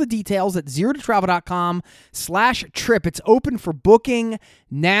can get all the details at zerototravel.com/trip. It's open for booking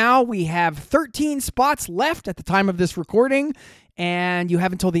now. We have 13 spots left at the time of this recording. and you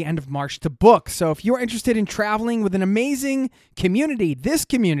have until the end of March to book. So if you're interested in traveling with an amazing community, this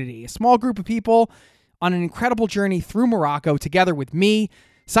community, a small group of people on an incredible journey through Morocco together with me,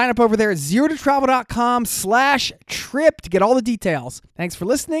 sign up over there at zerototravel.com/trip to get all the details. Thanks for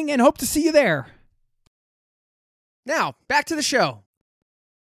listening and hope to see you there. Now, back to the show.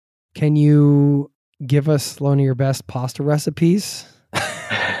 Can you give us one of your best pasta recipes?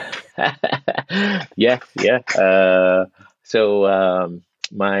 Yeah. So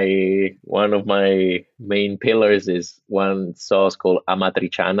one of my main pillars is one sauce called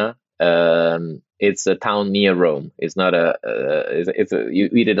amatriciana. It's a town near Rome. It's not you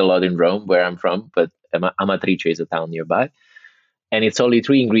eat it a lot in Rome, where I'm from, but Amatrice is a town nearby, and it's only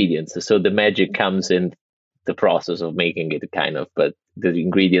 3 ingredients. So the magic comes in the process of making it, kind of. But the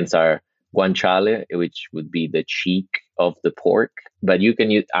ingredients are guanciale, which would be the cheek of the pork. But you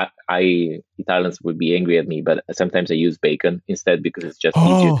can use, Italians would be angry at me, but sometimes I use bacon instead because it's just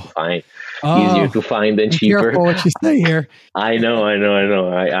easier to find and cheaper. Careful what you say here. I know.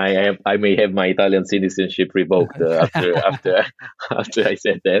 I may have my Italian citizenship revoked after I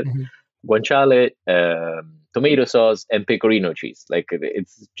said that. Mhm. Guanciale, tomato sauce, and pecorino cheese. Like,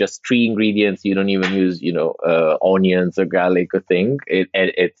 it's just 3 ingredients. You don't even use, onions or garlic or thing.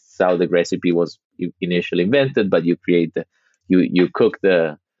 It's how the recipe was initially invented. But you create you cook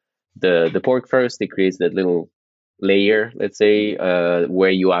the pork first. It creates that little layer, let's say,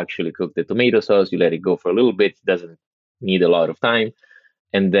 where you actually cook the tomato sauce. You let it go for a little bit. It doesn't need a lot of time.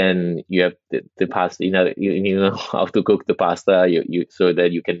 And then you have the pasta. You know how to cook the pasta, so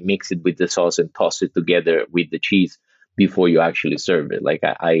that you can mix it with the sauce and toss it together with the cheese before you actually serve it. Like,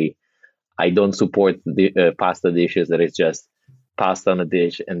 I don't support the pasta dishes that is just pasta on a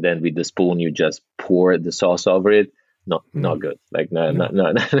dish and then with the spoon you just pour the sauce over it. Not good. Like, no,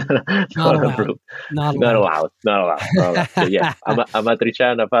 not approved. Not allowed. So yeah,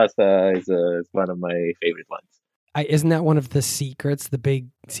 amatriciana pasta is one of my favorite ones. Isn't that one of the secrets, the big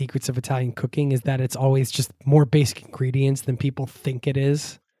secrets of Italian cooking, is that it's always just more basic ingredients than people think it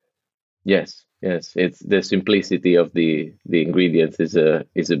is? Yes. It's the simplicity of the ingredients is a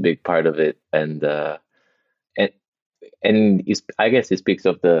big part of it, and I guess it speaks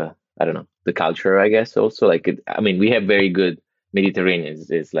of the culture. I guess also, like, we have very good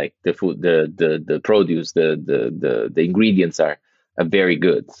Mediterraneans. It's like the food, the produce, the ingredients are very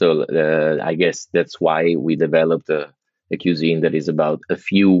good. So I guess that's why we developed a cuisine that is about a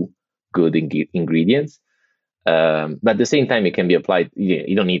few good ingredients. But at the same time, it can be applied.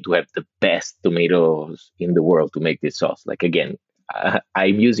 You don't need to have the best tomatoes in the world to make this sauce. Like, again,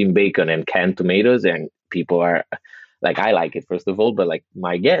 I'm using bacon and canned tomatoes, and people are like, I like it, first of all, but like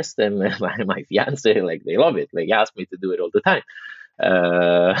my guest and my fiance, like, they love it. Like, they ask me to do it all the time.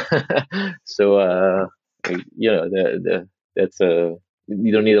 That's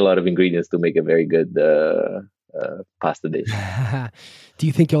you don't need a lot of ingredients to make a very good pasta dish. Do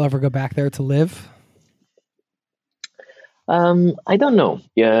you think you'll ever go back there to live? I don't know.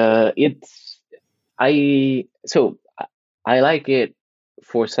 Yeah, I like it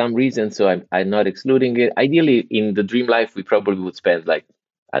for some reason, so I'm not excluding it. Ideally, in the dream life, we probably would spend, like,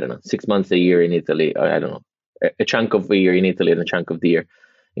 6 months a year in Italy, or a chunk of a year in Italy and a chunk of the year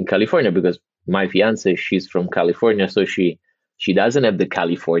in California, because my fiance, she's from California, so she doesn't have the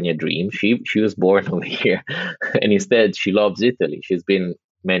California dream. She was born over here, and instead she loves Italy. She's been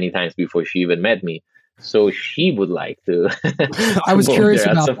many times before she even met me. So she would like to. I was curious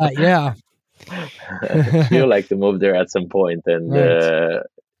about that. Yeah. She would like to move there at some point, and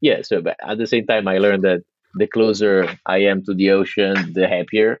right. So, but at the same time, I learned that the closer I am to the ocean, the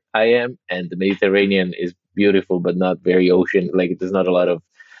happier I am, and the Mediterranean is beautiful, but not very ocean. Like, there's not a lot of,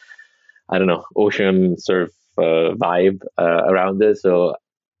 ocean surf vibe around it. So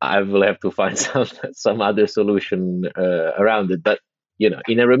I will have to find some other solution around it. But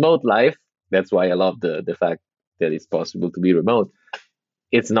in a remote life. That's why I love the fact that it's possible to be remote.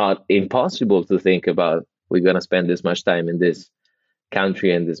 It's not impossible to think about, we're going to spend this much time in this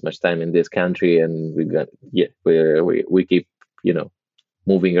country and this much time in this country, and we keep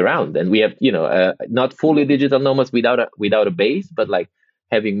moving around, and we have not fully digital nomads without a base, but like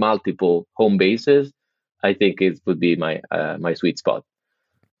having multiple home bases. I think it would be my sweet spot.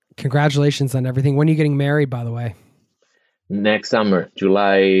 Congratulations on everything. When are you getting married, by the way? Next summer,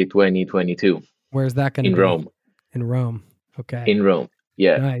 July 2022. Where's that going to be? In Rome. In Rome. Okay. In Rome.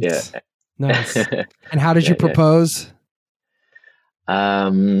 Yeah. Nice. Yeah. Nice. And how did you propose?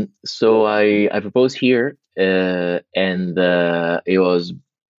 So I proposed here, and it was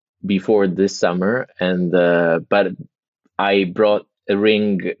before this summer, and but I brought a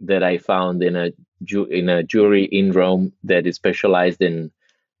ring that I found in a jewelry in Rome that is specialized in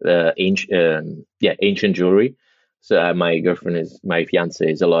ancient jewelry. So my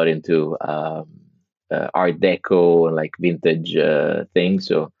fiance is a lot into Art Deco and like vintage things.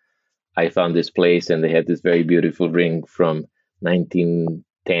 So I found this place, and they had this very beautiful ring from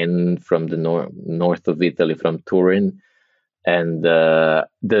 1910 from the north of Italy, from Turin. And the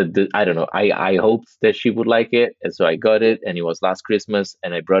I don't know, I hoped that she would like it, and so I got it, and it was last Christmas,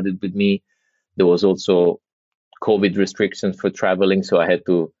 and I brought it with me. There was also COVID restrictions for traveling, so I had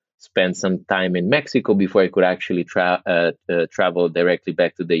to spend some time in Mexico before I could actually travel directly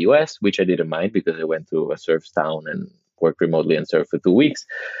back to the US, which I didn't mind because I went to a surf town and worked remotely and surfed for 2 weeks.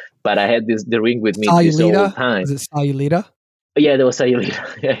 But I had the ring with me this whole time. Was it Sayulita? Yeah, there was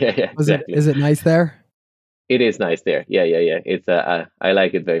Sayulita. yeah. Exactly. Is it nice there? It is nice there. Yeah. It's I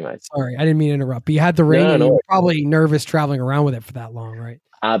like it very much. Sorry, I didn't mean to interrupt. But you had the ring, and you were probably nervous traveling around with it for that long, right?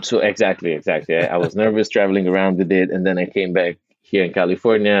 Absolutely, exactly. I was nervous traveling around with it, and then I came back here in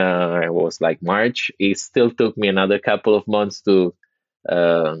California. It was like March. It still took me another couple of months to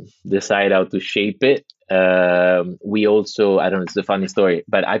decide how to shape it. We also, I don't know, it's a funny story,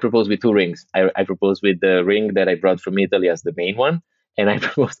 but I proposed with 2 rings. I proposed with the ring that I brought from Italy as the main one, and I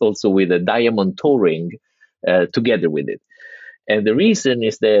proposed also with a diamond toe ring together with it. And the reason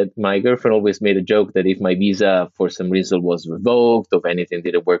is that my girlfriend always made a joke that if my visa for some reason was revoked or if anything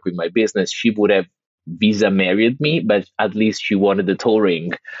didn't work with my business, she would have visa married me, but at least she wanted the toe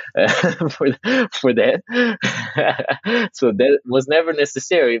ring for that. So that was never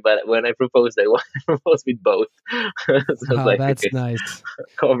necessary. But when I proposed, I proposed with both. So that's nice.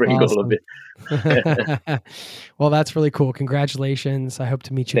 Covering all of it. Well, that's really cool. Congratulations. I hope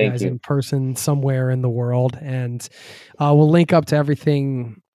to meet you guys in person somewhere in the world. And we'll link up to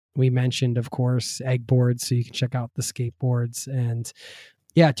everything we mentioned, of course, egg boards, so you can check out the skateboards. And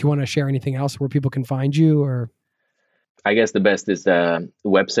yeah, do you want to share anything else where people can find you? Or I guess the best is the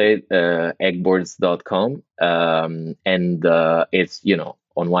website, eggboards.com. And it's,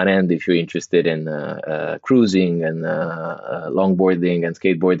 on one end, if you're interested in cruising and longboarding and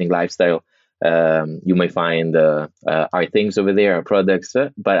skateboarding lifestyle, you may find our things over there, our products.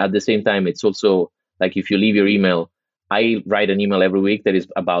 But at the same time, it's also like if you leave your email, I write an email every week that is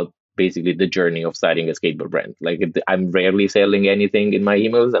about basically the journey of starting a skateboard brand. Like I'm rarely selling anything in my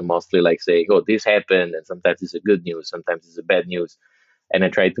emails. I'm mostly like saying, oh, this happened. And sometimes it's a good news. Sometimes it's a bad news. And I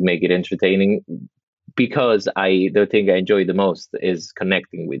try to make it entertaining because the thing I enjoy the most is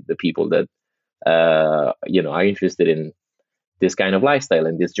connecting with the people that, are interested in this kind of lifestyle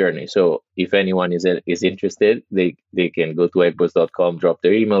and this journey. So if anyone is interested, they can go to eggboards.com, drop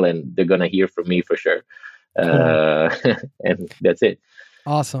their email, and they're going to hear from me for sure. Cool. And that's it.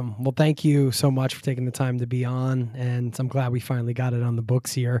 Awesome. Well, thank you so much for taking the time to be on, and I'm glad we finally got it on the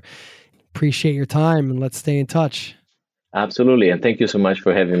books here. Appreciate your time, and let's stay in touch. Absolutely. And thank you so much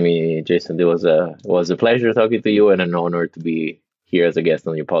for having me, Jason. It was a pleasure talking to you and an honor to be here as a guest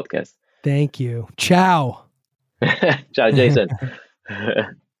on your podcast. Thank you. Ciao. Ciao, Jason.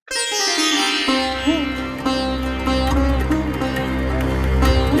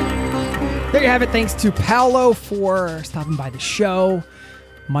 There you have it. Thanks to Paolo for stopping by the show.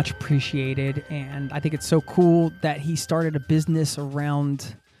 Much appreciated. And I think it's so cool that he started a business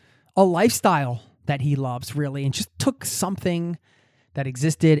around a lifestyle that he loves, really, and just took something that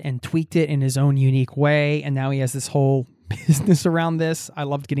existed and tweaked it in his own unique way. And now he has this whole business around this. I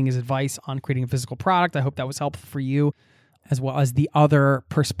loved getting his advice on creating a physical product. I hope that was helpful for you, as well as the other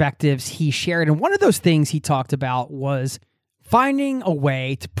perspectives he shared. And one of those things he talked about was finding a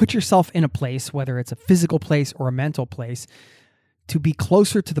way to put yourself in a place, whether it's a physical place or a mental place, to be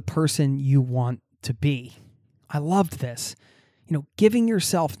closer to the person you want to be. I loved this. Giving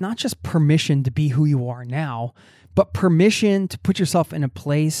yourself not just permission to be who you are now, but permission to put yourself in a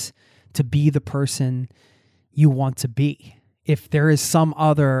place to be the person you want to be. If there is some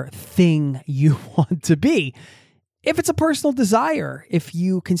other thing you want to be, if it's a personal desire, if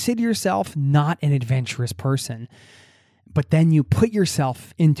you consider yourself not an adventurous person, but then you put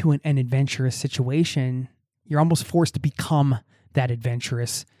yourself into an adventurous situation, you're almost forced to become that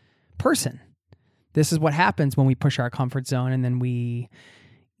adventurous person. This is what happens when we push our comfort zone and then we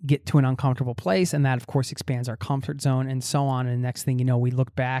get to an uncomfortable place. And that, of course, expands our comfort zone and so on. And the next thing you know, we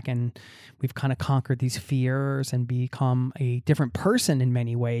look back and we've kind of conquered these fears and become a different person in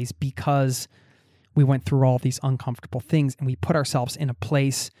many ways because we went through all these uncomfortable things and we put ourselves in a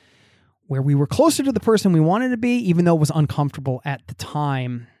place where we were closer to the person we wanted to be, even though it was uncomfortable at the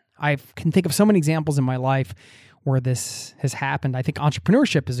time. I can think of so many examples in my life where this has happened. I think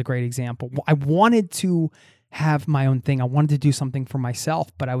entrepreneurship is a great example. I wanted to have my own thing. I wanted to do something for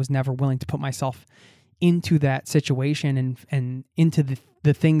myself, but I was never willing to put myself into that situation and into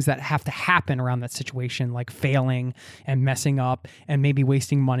the things that have to happen around that situation, like failing and messing up and maybe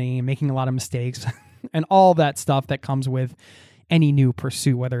wasting money and making a lot of mistakes and all that stuff that comes with any new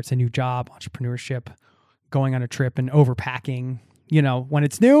pursuit, whether it's a new job, entrepreneurship, going on a trip and overpacking. You know, when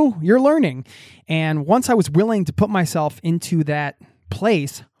it's new, you're learning. And once I was willing to put myself into that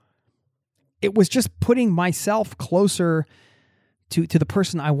place, it was just putting myself closer to the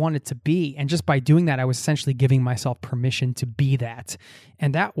person I wanted to be. And just by doing that, I was essentially giving myself permission to be that.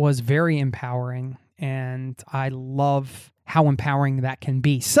 And that was very empowering. And I love how empowering that can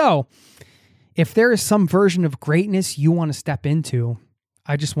be. So if there is some version of greatness you want to step into,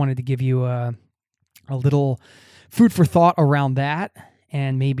 I just wanted to give you a little food for thought around that.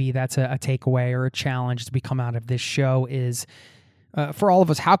 And maybe that's a takeaway or a challenge as we come out of this show is for all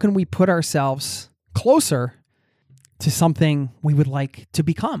of us, how can we put ourselves closer to something we would like to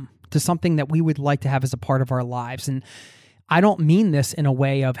become, to something that we would like to have as a part of our lives? And I don't mean this in a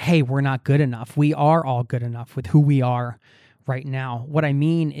way of, hey, we're not good enough. We are all good enough with who we are right now. What I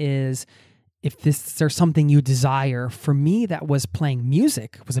mean is, if there's something you desire, for me, that was playing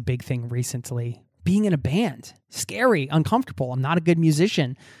music was a big thing recently. Being in a band, scary, uncomfortable. I'm not a good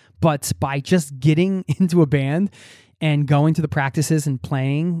musician, but by just getting into a band and going to the practices and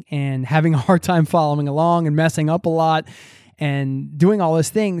playing and having a hard time following along and messing up a lot and doing all those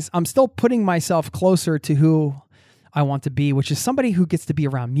things, I'm still putting myself closer to who I want to be, which is somebody who gets to be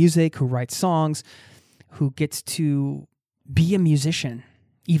around music, who writes songs, who gets to be a musician,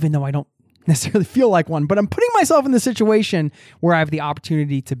 even though I don't necessarily feel like one, but I'm putting myself in the situation where I have the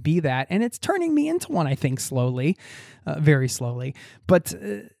opportunity to be that. And it's turning me into one, I think, slowly, very slowly. But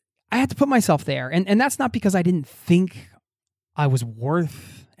I had to put myself there. And that's not because I didn't think I was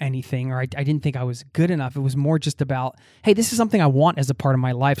worth anything or I didn't think I was good enough. It was more just about, hey, this is something I want as a part of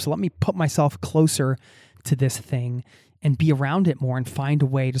my life. So let me put myself closer to this thing and be around it more and find a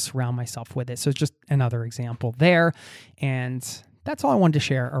way to surround myself with it. So it's just another example there. And that's all I wanted to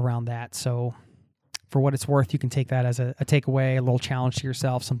share around that. So for what it's worth, you can take that as a takeaway, a little challenge to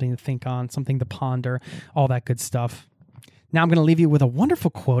yourself, something to think on, something to ponder, all that good stuff. Now I'm going to leave you with a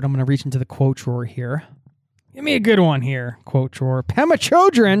wonderful quote. I'm going to reach into the quote drawer here. Give me a good one here, quote drawer. Pema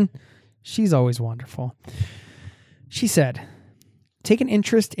Chodron, she's always wonderful. She said, "Take an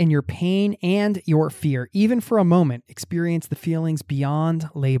interest in your pain and your fear. Even for a moment, experience the feelings beyond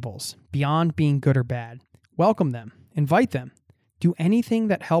labels, beyond being good or bad. Welcome them, invite them. Do anything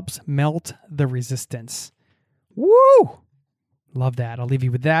that helps melt the resistance." Woo! Love that. I'll leave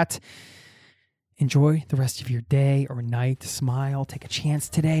you with that. Enjoy the rest of your day or night. Smile. Take a chance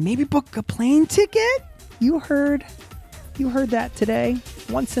today. Maybe book a plane ticket. You heard that today.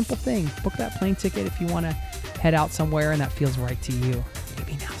 One simple thing. Book that plane ticket if you want to head out somewhere and that feels right to you.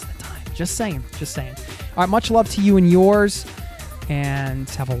 Maybe now's the time. Just saying. All right. Much love to you and yours. And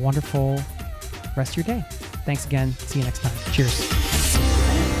have a wonderful rest of your day. Thanks again. See you next time. Cheers.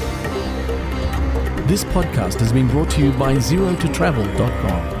 This podcast has been brought to you by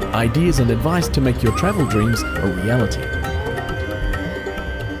ZeroToTravel.com. Ideas and advice to make your travel dreams a reality.